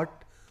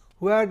spot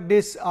where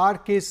this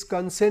arc is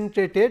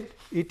concentrated,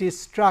 it is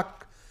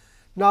struck.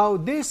 Now,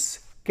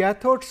 this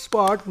cathode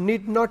spot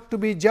need not to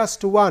be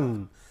just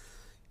one,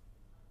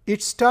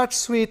 it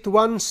starts with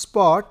one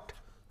spot,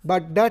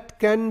 but that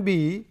can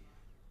be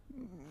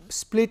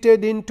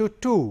splitted into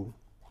two,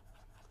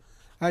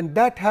 and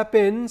that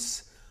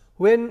happens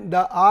when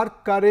the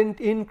arc current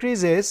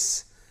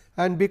increases,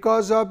 and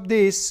because of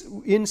this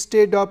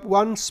instead of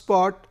one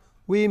spot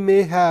we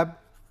may have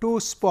two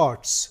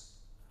spots.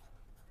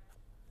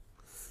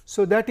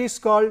 So, that is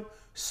called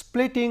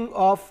splitting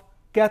of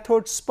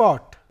cathode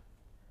spot.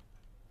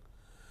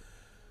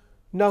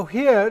 Now,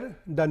 here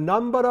the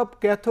number of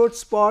cathode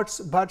spots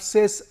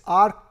versus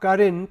arc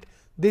current,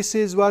 this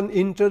is one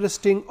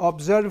interesting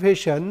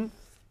observation,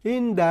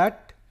 in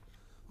that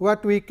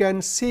what we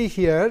can see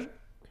here,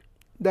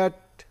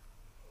 that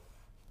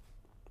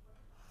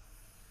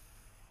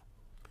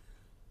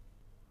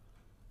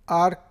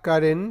arc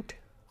current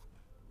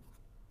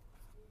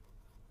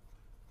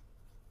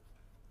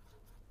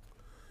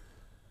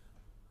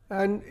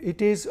and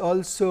it is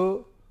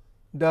also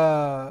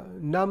the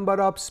number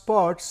of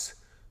spots.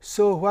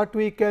 So, what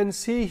we can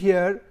see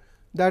here,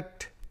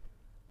 that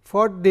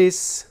for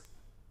this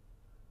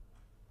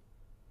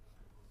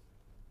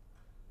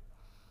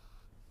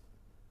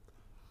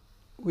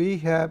we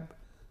have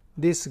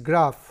this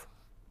graph,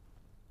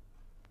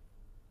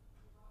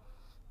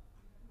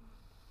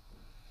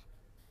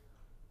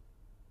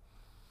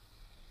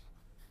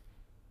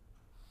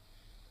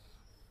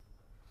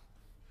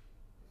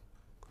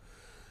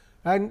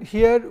 and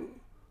here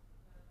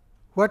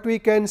what we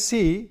can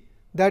see,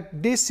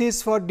 that this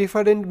is for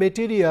different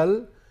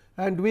material,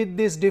 and with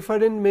this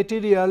different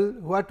material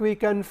what we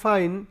can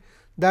find,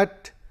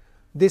 that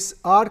this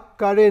arc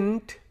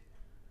current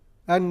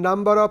and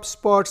number of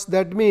spots,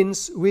 that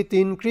means with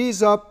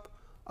increase of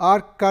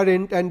arc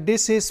current, and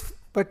this is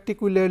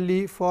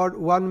particularly for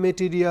one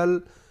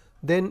material,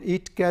 then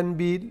it can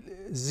be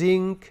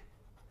zinc,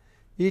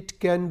 it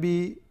can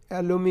be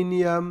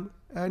aluminum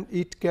and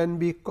it can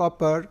be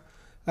copper,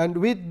 and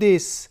with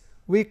this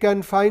we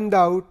can find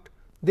out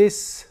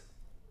this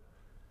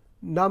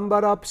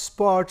number of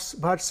spots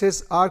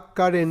versus arc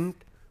current.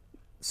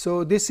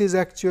 So, this is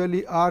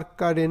actually arc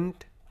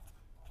current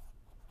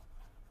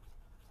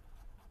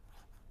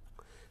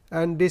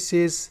and this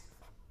is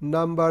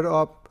number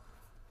of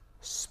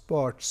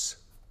spots.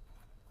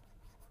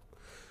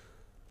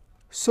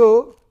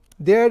 So,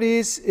 there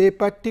is a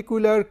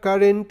particular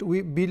current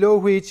below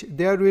which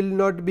there will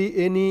not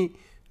be any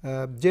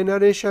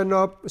generation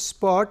of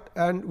spot,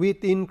 and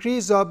with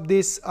increase of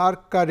this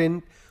arc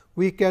current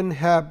we can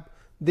have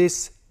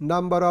this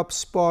number of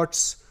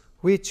spots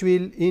which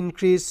will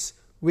increase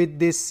with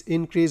this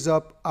increase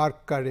of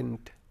arc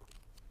current.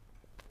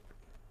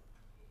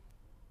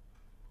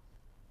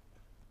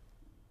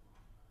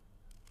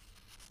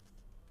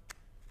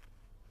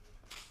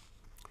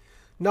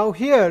 Now,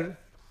 here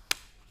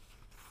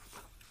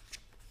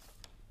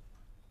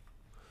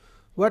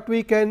what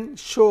we can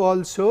show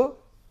also,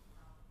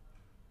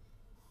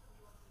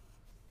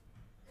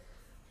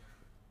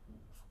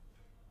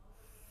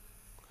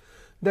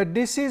 that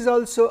this is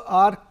also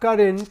arc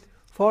current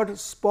for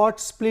spot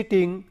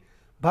splitting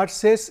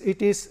versus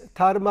it is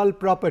thermal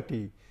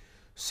property.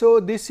 So,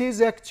 this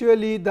is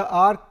actually the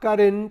arc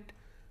current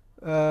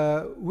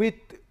with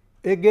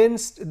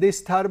against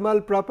this thermal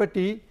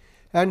property,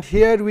 and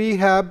here we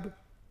have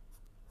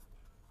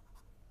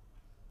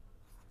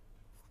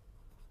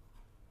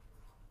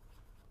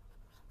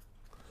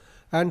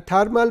and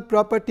thermal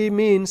property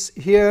means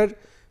here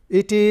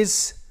it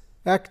is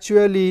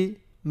actually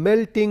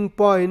melting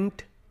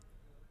point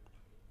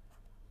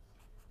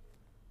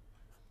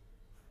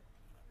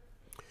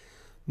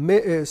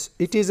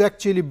it is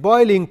actually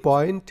boiling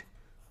point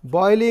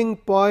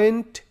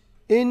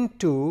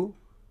into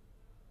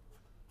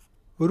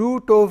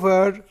root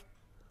over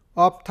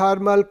of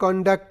thermal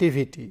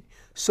conductivity.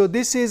 So,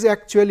 this is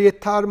actually a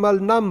thermal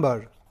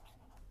number.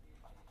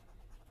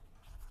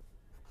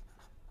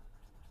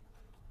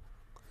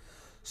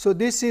 So,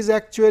 this is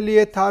actually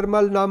a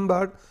thermal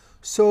number.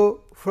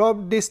 So,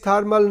 from this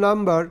thermal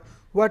number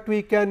what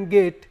we can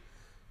get,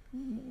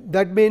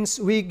 that means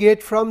we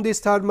get from this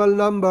thermal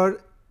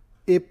number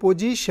a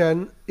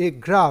position, a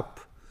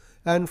graph,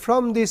 and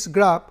from this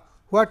graph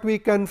what we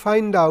can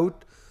find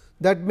out,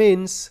 that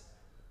means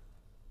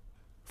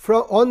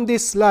from on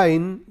this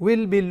line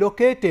will be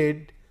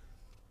located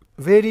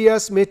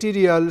various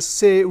materials.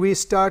 Say we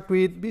start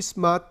with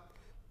bismuth,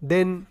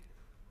 then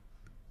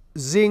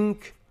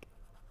zinc,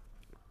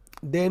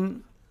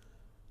 then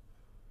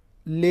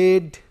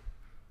lead,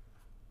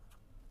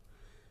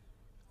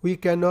 we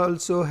can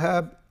also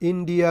have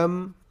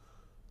indium,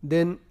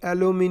 then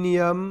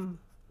aluminum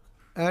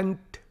and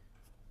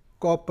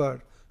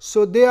copper.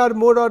 So, they are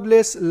more or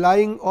less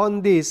lying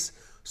on this.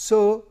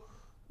 So,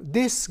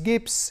 this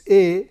gives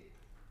a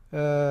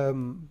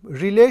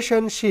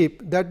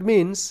relationship, that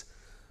means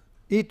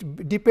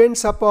it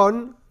depends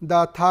upon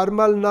the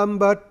thermal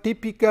number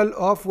typical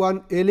of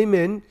one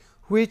element,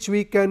 which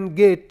we can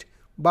get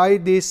by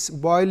this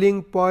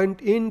boiling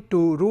point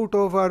into root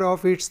over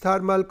of its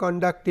thermal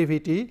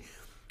conductivity,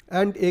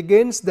 and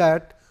against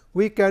that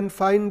we can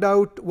find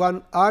out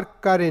one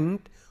arc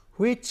current,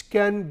 which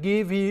can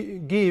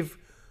give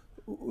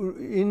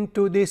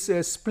into this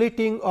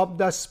splitting of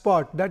the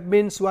spot. That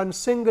means, one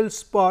single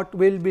spot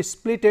will be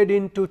splitted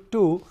into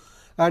two,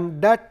 and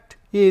that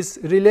is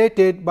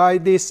related by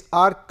this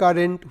arc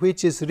current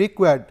which is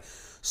required.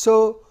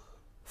 So,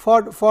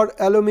 for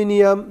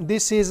aluminum,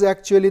 this is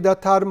actually the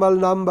thermal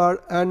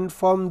number, and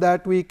from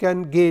that we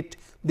can get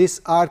this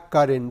arc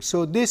current.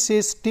 So, this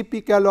is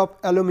typical of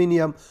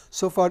aluminum.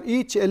 So, for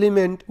each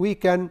element we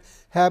can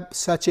have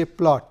such a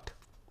plot.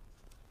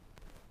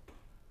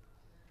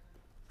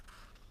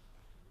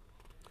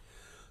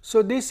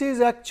 So, this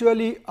is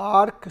actually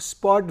arc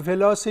spot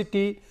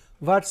velocity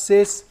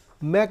versus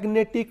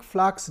magnetic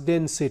flux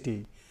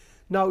density.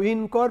 Now,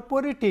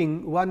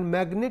 incorporating one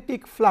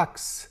magnetic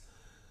flux,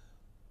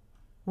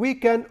 we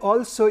can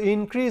also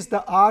increase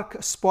the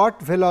arc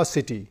spot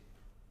velocity.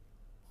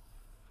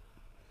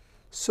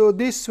 So,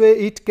 this way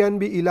it can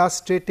be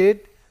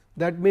illustrated,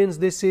 that means,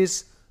 this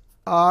is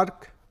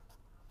arc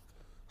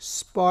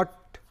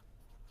spot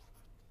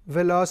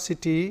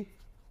velocity,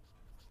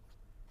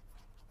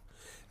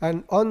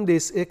 and on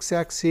this x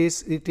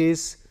axis it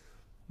is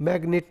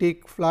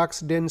magnetic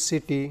flux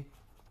density.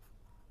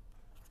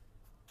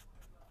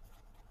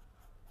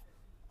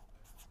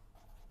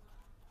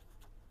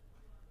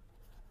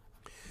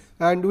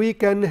 And we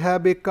can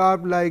have a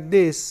curve like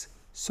this.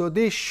 So,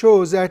 this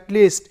shows at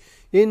least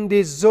in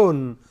this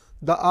zone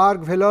the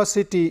arc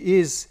velocity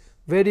is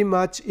very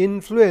much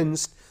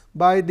influenced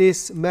by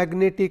this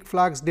magnetic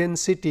flux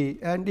density,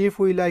 and if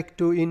we like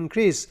to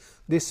increase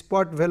this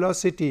spot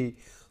velocity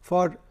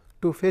for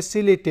to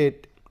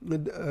facilitate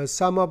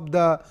some of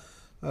the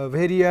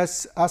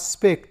various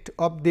aspect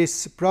of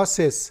this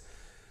process,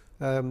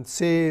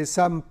 say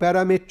some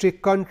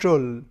parametric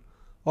control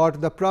or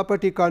the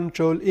property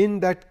control, in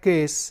that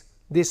case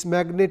this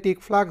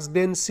magnetic flux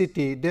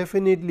density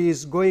definitely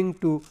is going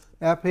to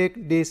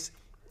affect this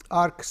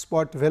arc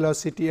spot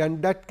velocity,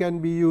 and that can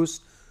be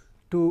used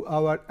to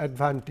our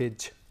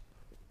advantage.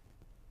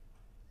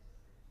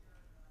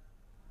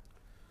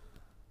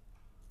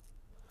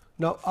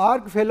 Now,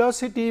 arc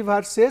velocity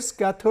versus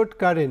cathode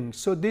current.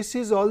 So, this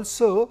is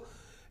also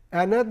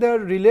another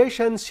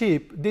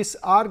relationship, this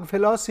arc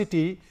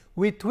velocity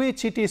with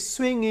which it is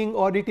swinging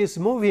or it is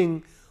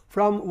moving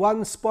from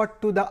one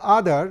spot to the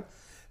other,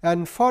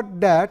 and for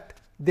that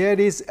there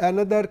is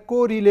another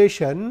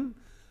correlation,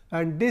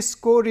 and this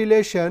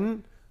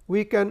correlation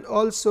we can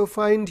also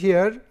find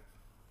here.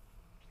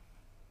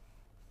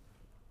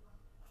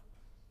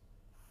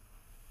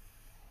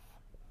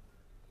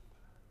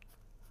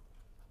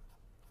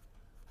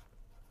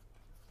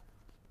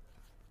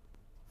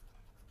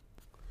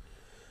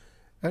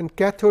 And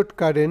cathode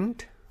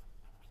current,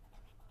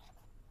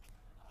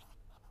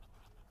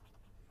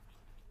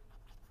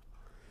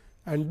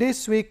 and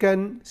this we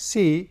can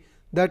see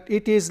that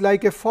it is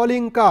like a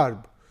falling curve.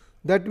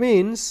 That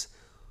means,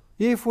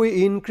 if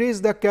we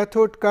increase the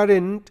cathode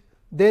current,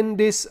 then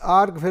this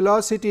arc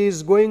velocity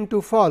is going to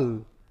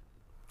fall.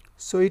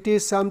 So, it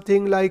is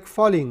something like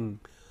falling.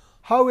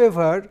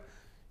 However,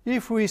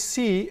 if we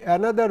see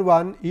another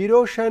one,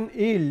 erosion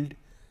yield,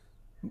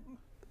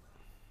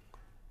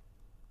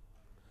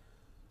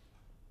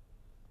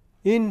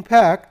 in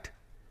fact,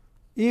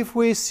 if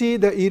we see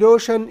the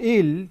erosion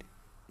yield,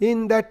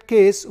 in that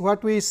case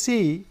what we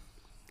see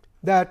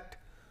that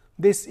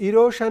this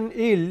erosion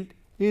yield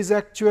is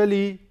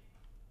actually,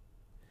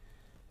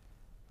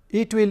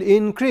 it will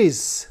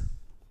increase.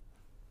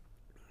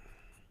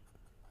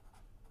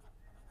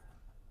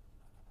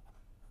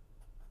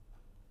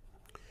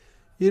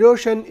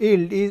 Erosion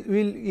yield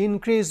will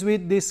increase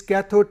with this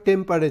cathode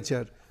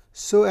temperature.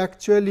 So,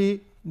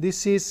 actually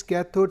this is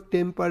cathode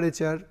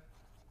temperature.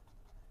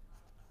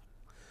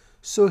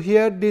 So,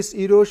 here this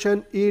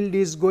erosion yield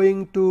is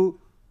going to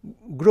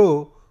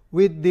grow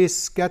with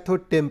this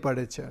cathode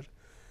temperature.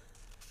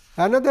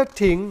 Another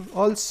thing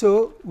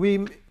also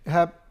we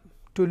have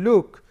to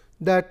look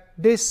that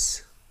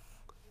this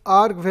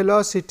arc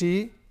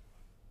velocity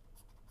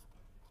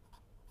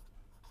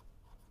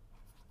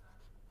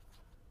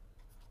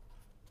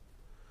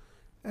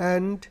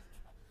and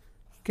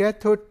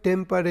cathode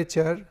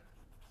temperature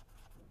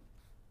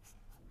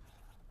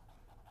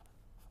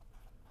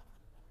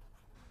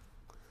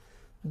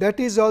that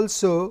is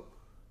also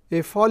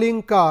a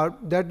falling curve.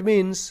 That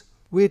means,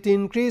 with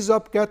increase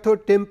of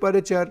cathode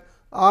temperature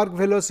arc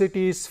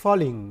velocity is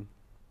falling.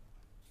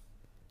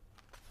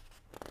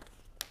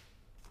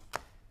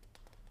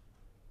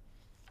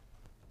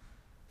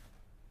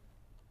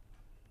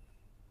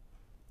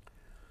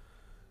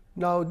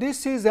 Now,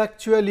 this is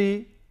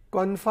actually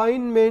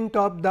confinement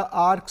of the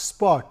arc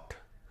spot.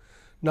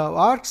 Now,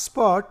 arc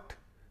spot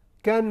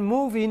can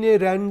move in a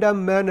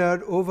random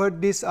manner over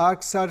this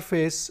arc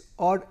surface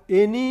or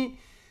any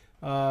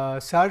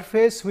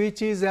surface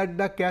which is at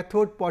the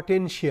cathode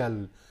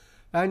potential,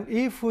 and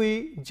if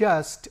we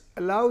just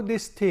allow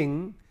this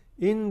thing,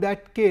 in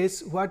that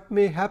case what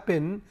may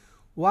happen,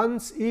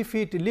 once if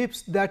it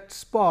leaves that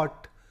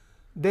spot,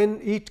 then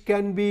it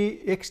can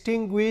be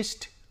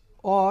extinguished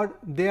or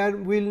there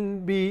will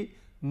be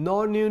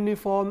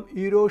non-uniform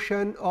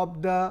erosion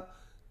of the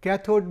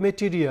cathode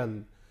material.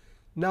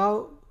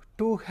 Now,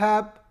 to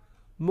have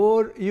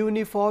more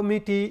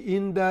uniformity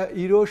in the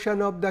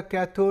erosion of the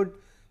cathode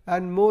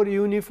and more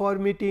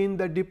uniformity in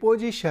the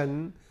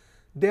deposition,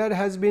 there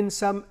has been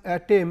some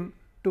attempt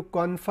to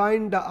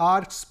confine the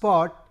arc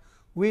spot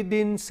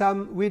within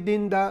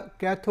the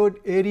cathode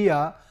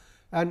area,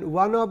 and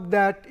one of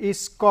that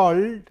is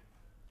called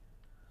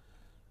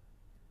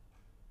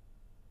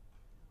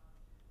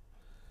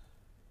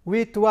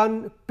with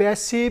one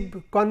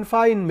passive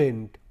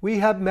confinement. We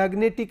have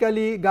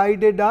magnetically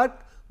guided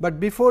arc, but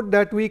before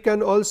that we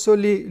can also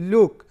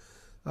look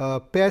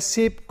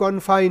passive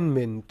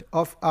confinement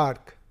of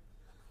arc,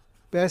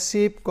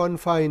 passive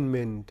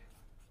confinement.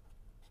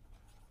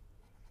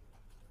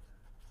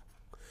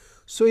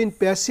 So, in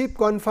passive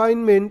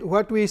confinement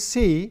what we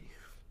see,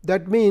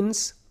 that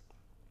means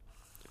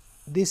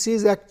this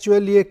is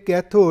actually a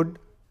cathode,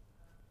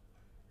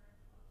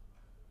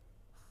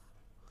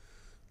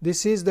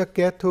 this is the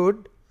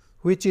cathode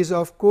which is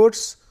of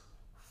course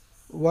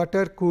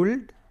water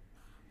cooled,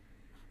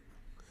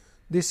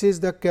 this is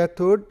the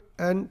cathode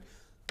and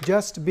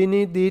just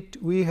beneath it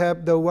we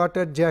have the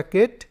water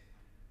jacket.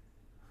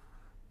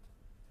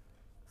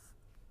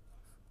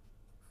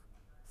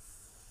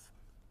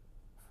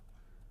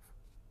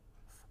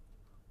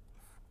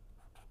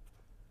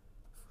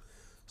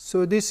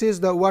 So, this is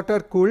the water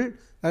cooled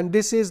and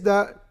this is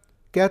the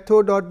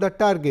cathode or the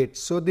target.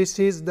 So, this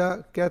is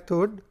the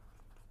cathode,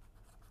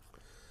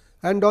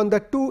 and on the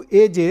two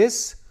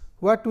edges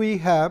what we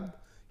have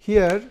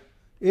here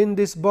in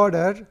this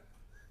border,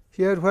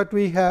 here what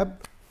we have,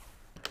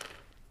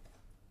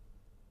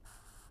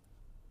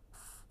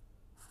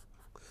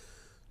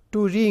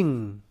 two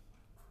ring,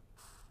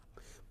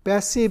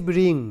 passive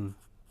ring.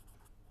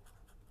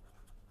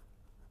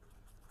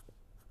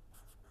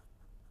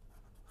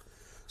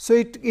 So,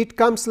 it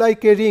comes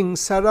like a ring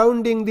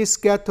surrounding this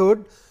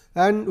cathode,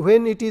 and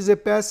when it is a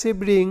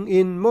passive ring,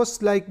 in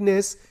most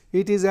likeness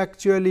it is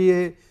actually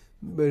a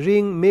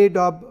ring made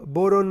of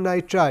boron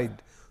nitride.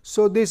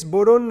 So, this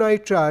boron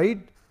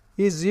nitride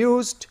is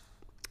used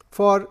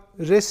for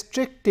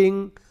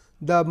restricting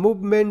the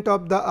movement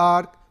of the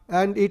arc,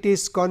 and it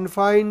is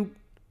confined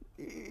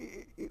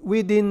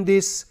within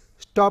this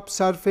top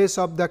surface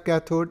of the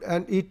cathode,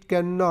 and it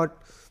cannot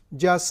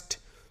just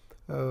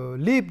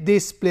leave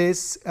this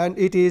place, and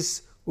it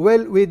is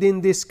well within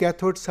this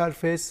cathode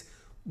surface.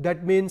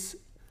 That means,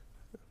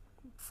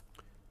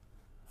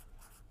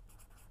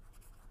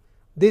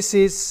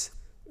 this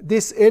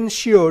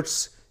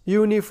ensures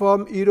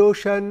uniform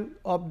erosion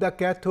of the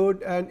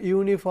cathode and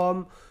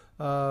uniform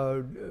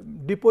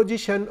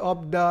deposition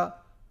of the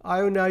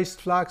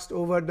ionized flux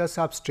over the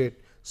substrate.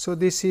 So,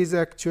 this is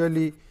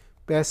actually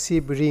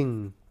passive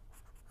ring.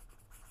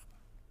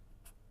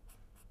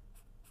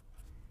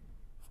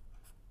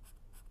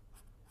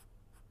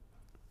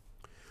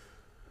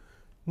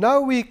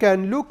 Now, we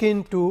can look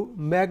into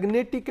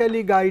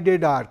magnetically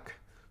guided arc.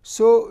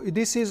 So,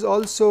 this is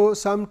also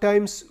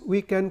sometimes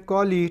we can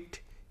call it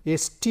a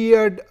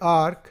steered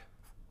arc.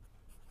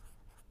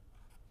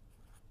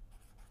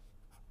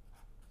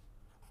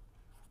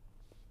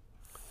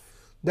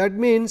 That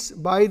means,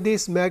 by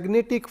this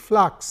magnetic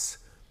flux,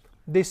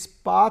 this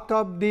path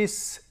of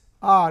this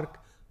arc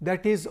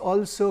that is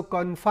also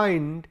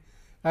confined,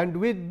 and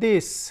with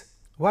this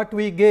what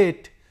we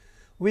get?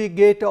 We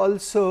get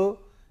also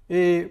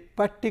a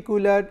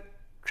particular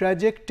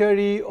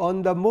trajectory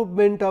on the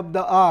movement of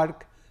the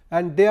arc,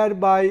 and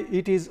thereby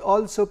it is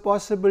also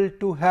possible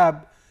to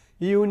have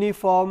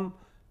uniform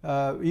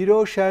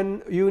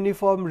erosion,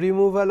 uniform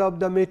removal of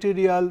the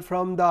material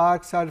from the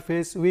arc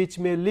surface, which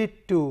may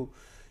lead to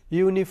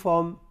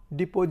uniform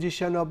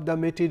deposition of the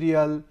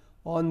material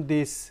on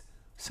this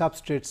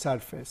substrate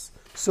surface.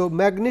 So,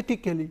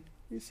 magnetically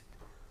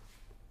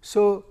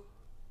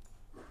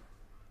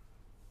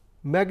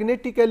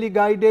magnetically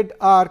guided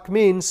arc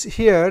means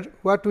here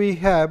what we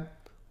have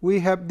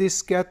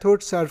this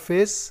cathode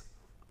surface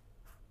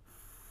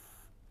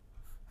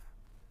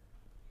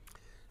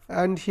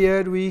and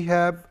here we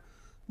have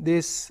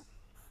this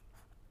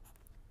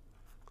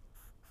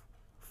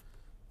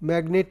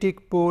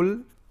magnetic pole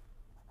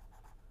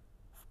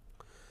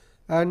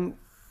and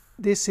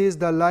this is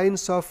the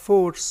lines of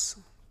force.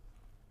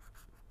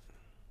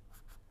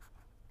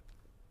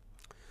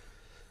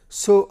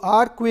 So,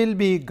 arc will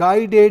be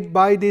guided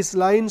by these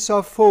lines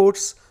of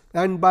force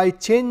and by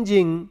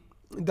changing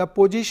the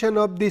position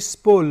of this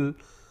pole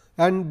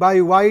and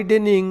by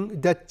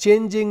widening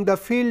changing the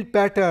field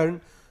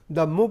pattern,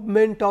 the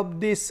movement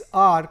of this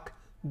arc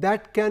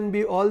that can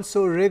be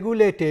also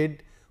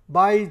regulated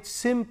by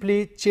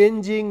simply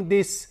changing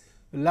this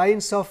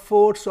lines of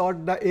force or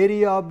the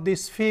area of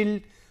this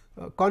field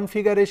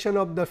configuration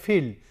of the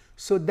field.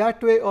 So,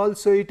 that way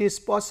also it is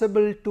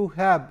possible to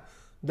have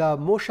the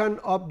motion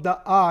of the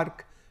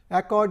arc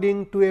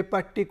according to a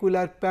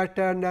particular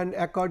pattern and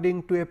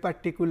according to a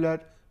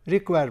particular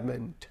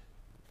requirement.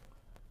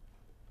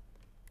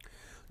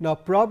 Now,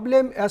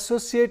 problem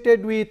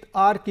associated with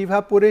arc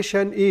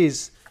evaporation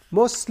is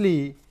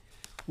mostly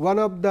one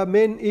of the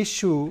main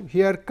issue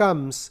here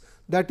comes,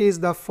 that is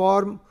the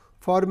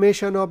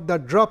formation of the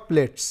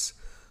droplets.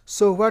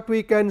 So, what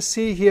we can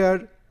see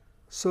here,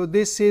 so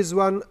this is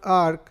one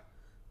arc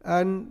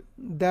and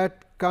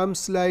that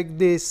comes like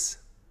this.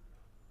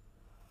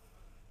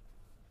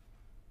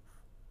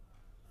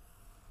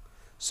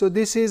 So,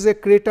 this is a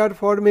crater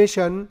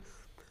formation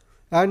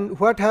and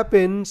what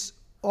happens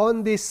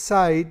on this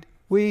side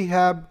we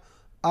have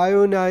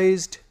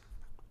ionized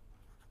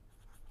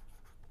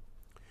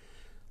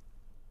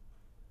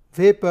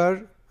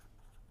vapor,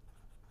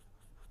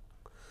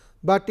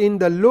 but in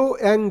the low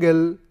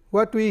angle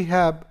what we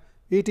have,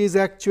 it is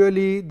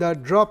actually the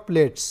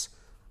droplets,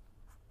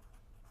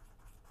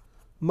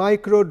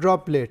 micro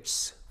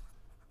droplets,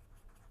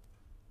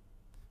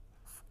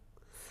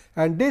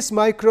 and these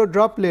micro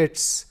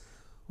droplets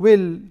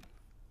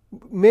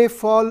may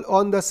fall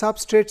on the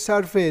substrate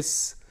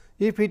surface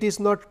if it is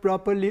not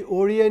properly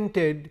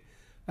oriented,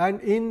 and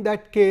in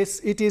that case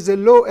it is a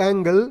low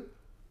angle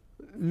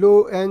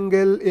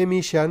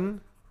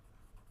emission,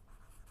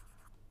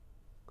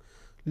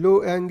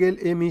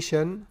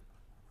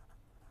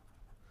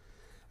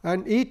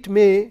 and it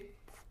may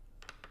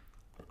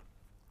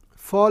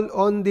fall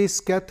on this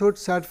cathode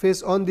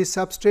surface, on the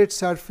substrate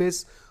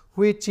surface,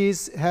 which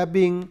is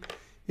having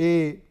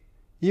a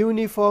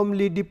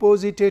uniformly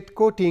deposited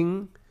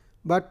coating,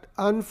 but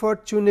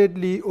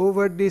unfortunately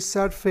over this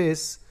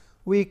surface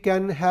we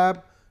can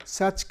have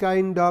such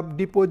kind of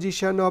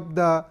deposition of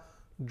the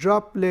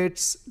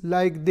droplets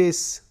like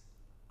this.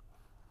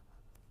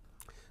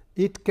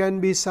 It can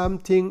be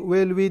something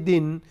well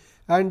within,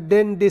 and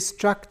then this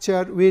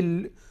structure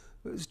will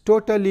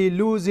totally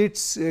lose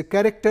its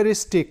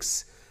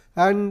characteristics,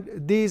 and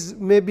these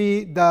may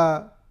be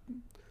the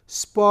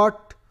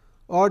spot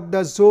or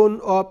the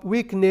zone of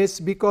weakness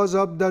because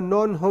of the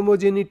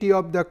non-homogeneity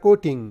of the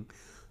coating.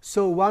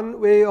 So,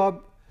 one way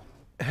of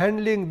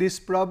handling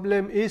this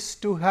problem is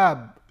to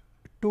have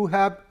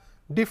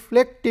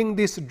deflecting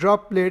these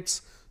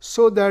droplets,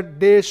 so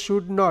that they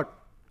should not,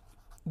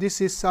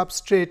 this is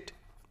substrate,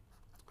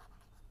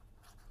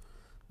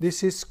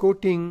 this is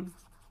coating,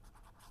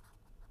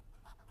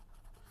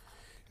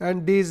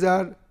 and these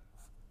are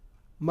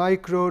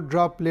micro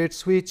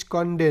droplets which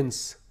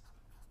condense.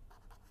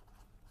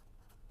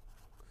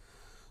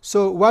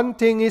 So, one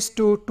thing is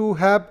to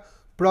have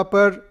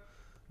proper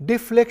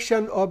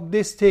deflection of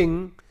this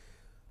thing,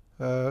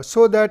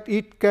 so that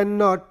it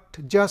cannot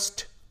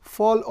just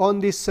fall on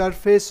the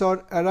surface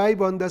or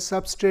arrive on the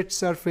substrate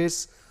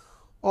surface,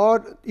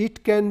 or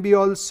it can be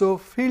also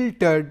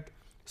filtered.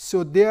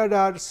 So, there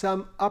are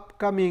some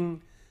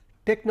upcoming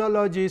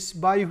technologies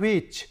by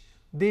which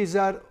these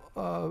are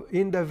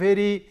in the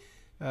very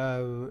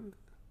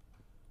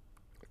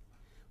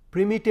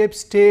primitive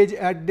stage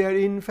at their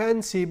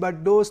infancy,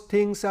 but those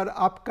things are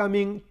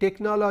upcoming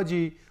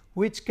technology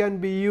which can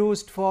be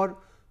used for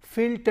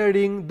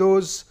filtering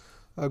those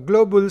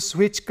globules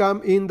which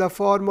come in the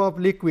form of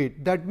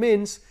liquid. That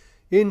means,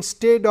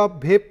 instead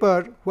of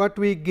vapor what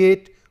we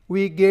get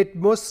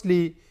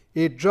mostly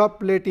a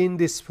droplet in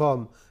this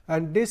form,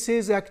 and this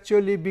is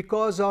actually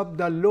because of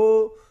the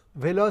low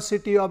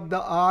velocity of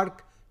the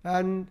arc,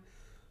 and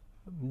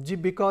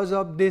because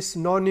of this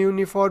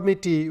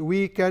non-uniformity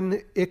we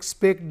can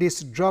expect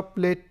this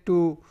droplet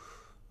to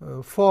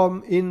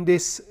form in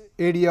this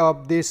area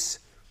of this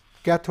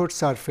cathode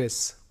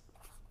surface.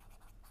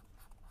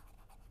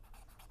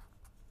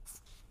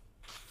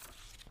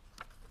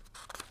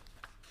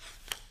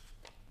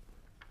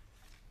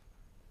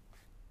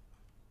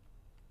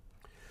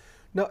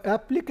 Now,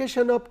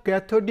 application of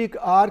cathodic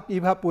arc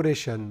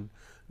evaporation.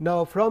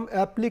 Now, from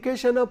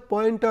application of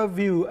point of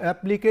view,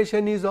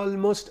 application is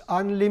almost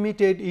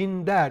unlimited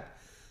in that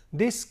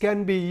this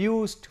can be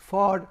used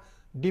for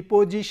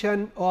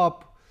deposition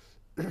of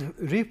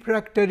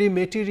refractory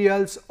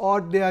materials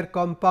or their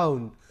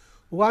compound.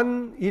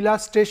 One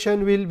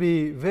illustration will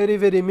be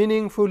very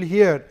meaningful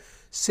here,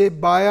 say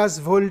bias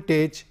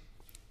voltage,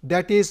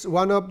 that is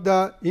one of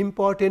the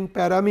important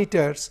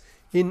parameters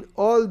in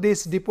all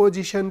this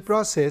deposition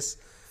process.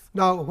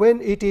 Now,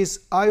 when it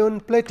is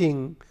ion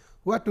plating,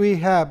 what we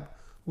have?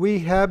 We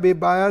have a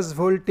bias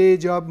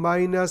voltage of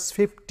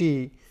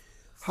 -50.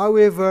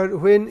 However,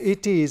 when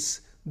it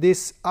is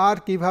this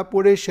arc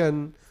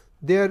evaporation,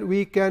 there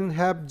we can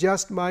have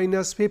just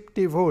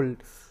 -50 volt.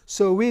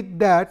 So, with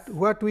that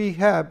what we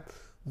have,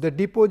 the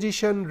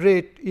deposition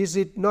rate is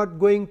it not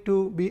going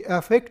to be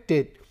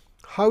affected.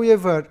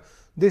 However,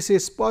 this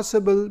is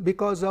possible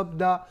because of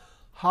the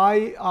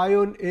high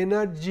ion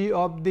energy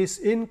of this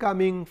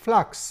incoming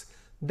flux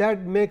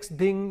that makes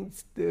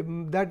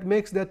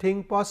the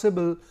thing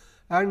possible,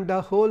 and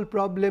the whole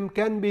problem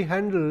can be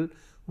handled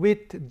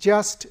with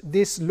just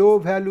this low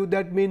value,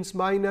 that means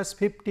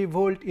 -50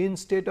 volt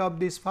instead of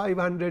this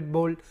 500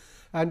 volt,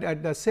 and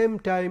at the same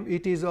time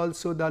it is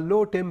also the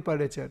low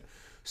temperature.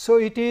 So,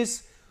 it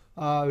is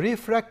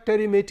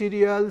refractory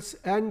materials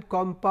and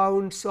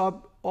compounds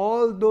of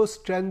all those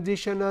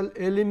transitional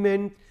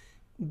element,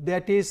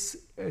 that is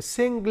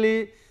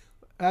singly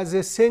as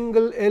a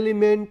single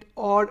element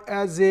or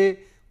as a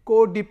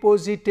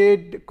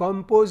co-deposited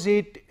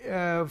composite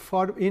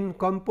in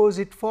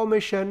composite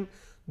formation,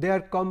 their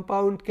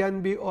compound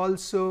can be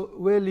also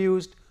well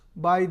used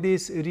by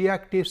this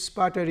reactive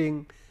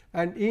sputtering.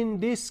 And in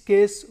this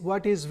case,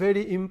 what is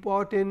very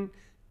important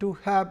to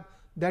have,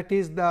 that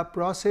is the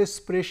process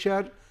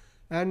pressure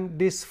and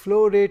this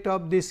flow rate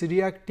of this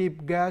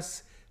reactive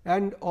gas,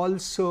 and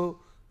also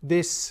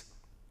this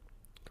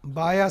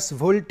bias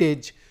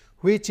voltage,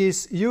 which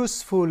is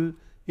useful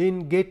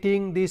in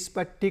getting this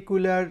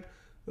particular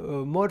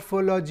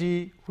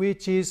morphology,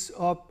 which is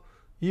of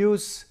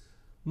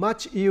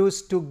much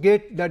use to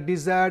get the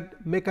desired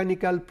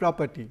mechanical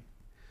property.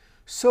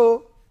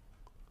 So,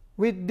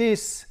 with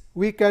this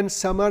we can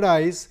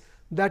summarize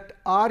that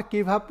arc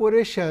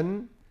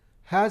evaporation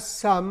has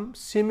some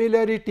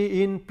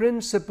similarity in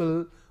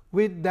principle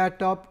with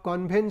that of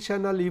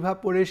conventional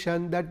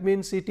evaporation. That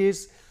means, it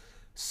is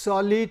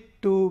solid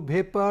to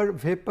vapor,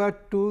 vapor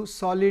to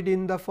solid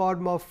in the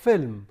form of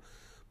film.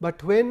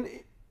 But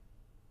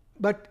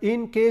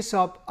in case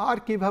of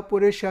arc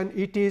evaporation,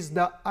 it is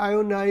the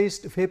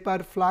ionized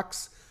vapor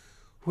flux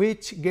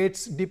which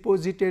gets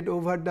deposited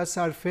over the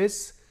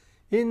surface.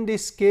 In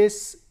this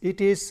case, it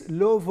is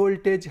low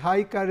voltage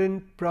high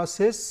current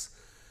process.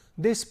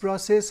 This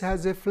process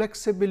has a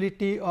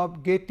flexibility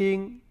of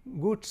getting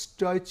good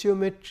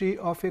stoichiometry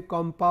of a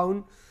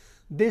compound.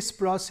 This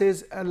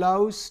process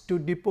allows to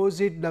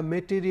deposit the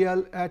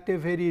material at a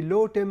very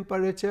low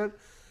temperature,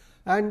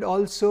 and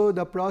also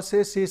the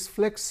process is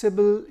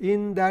flexible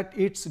in that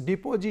its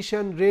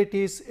deposition rate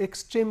is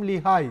extremely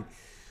high.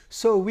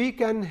 So, we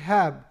can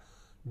have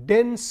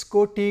dense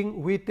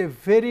coating with a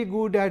very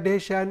good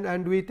adhesion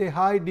and with a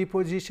high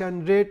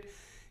deposition rate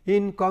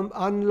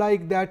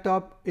unlike that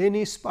of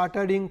any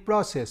sputtering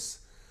process.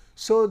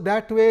 So,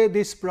 that way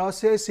this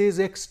process is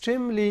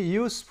extremely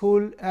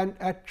useful and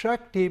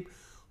attractive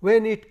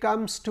when it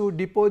comes to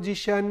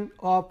deposition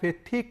of a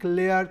thick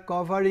layer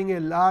covering a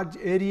large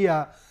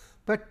area,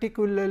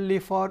 particularly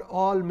for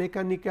all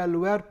mechanical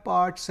wear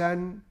parts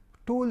and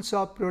tools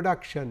of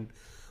production.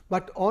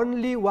 But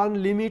only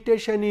one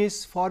limitation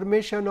is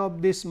formation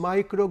of this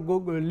micro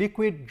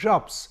liquid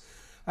drops,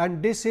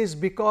 and this is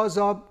because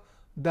of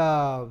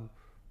the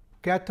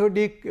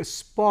cathodic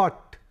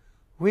spot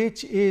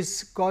which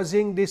is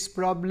causing this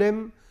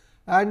problem,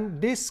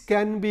 and this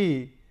can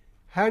be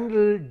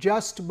handled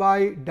just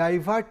by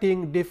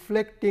diverting,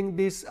 deflecting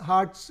this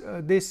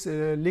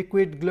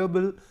liquid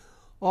globule,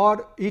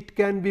 or it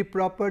can be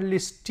properly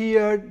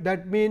steered.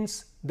 That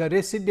means, the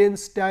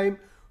residence time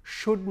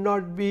should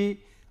not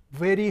be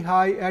very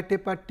high at a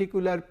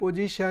particular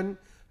position,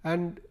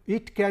 and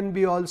it can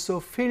be also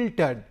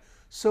filtered.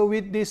 So,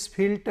 with this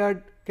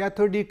filtered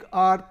cathodic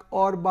arc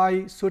or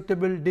by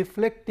suitable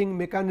deflecting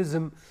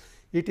mechanism,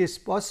 it is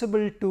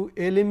possible to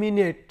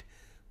eliminate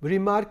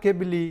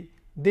remarkably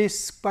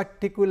this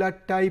particular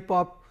type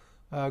of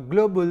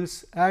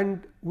globules,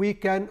 and we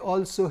can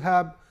also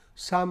have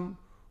some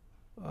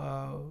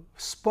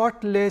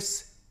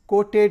spotless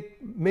coated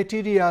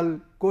material,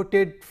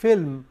 coated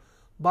film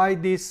by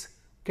this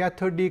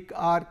cathodic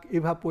arc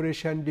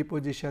evaporation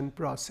deposition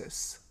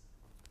process.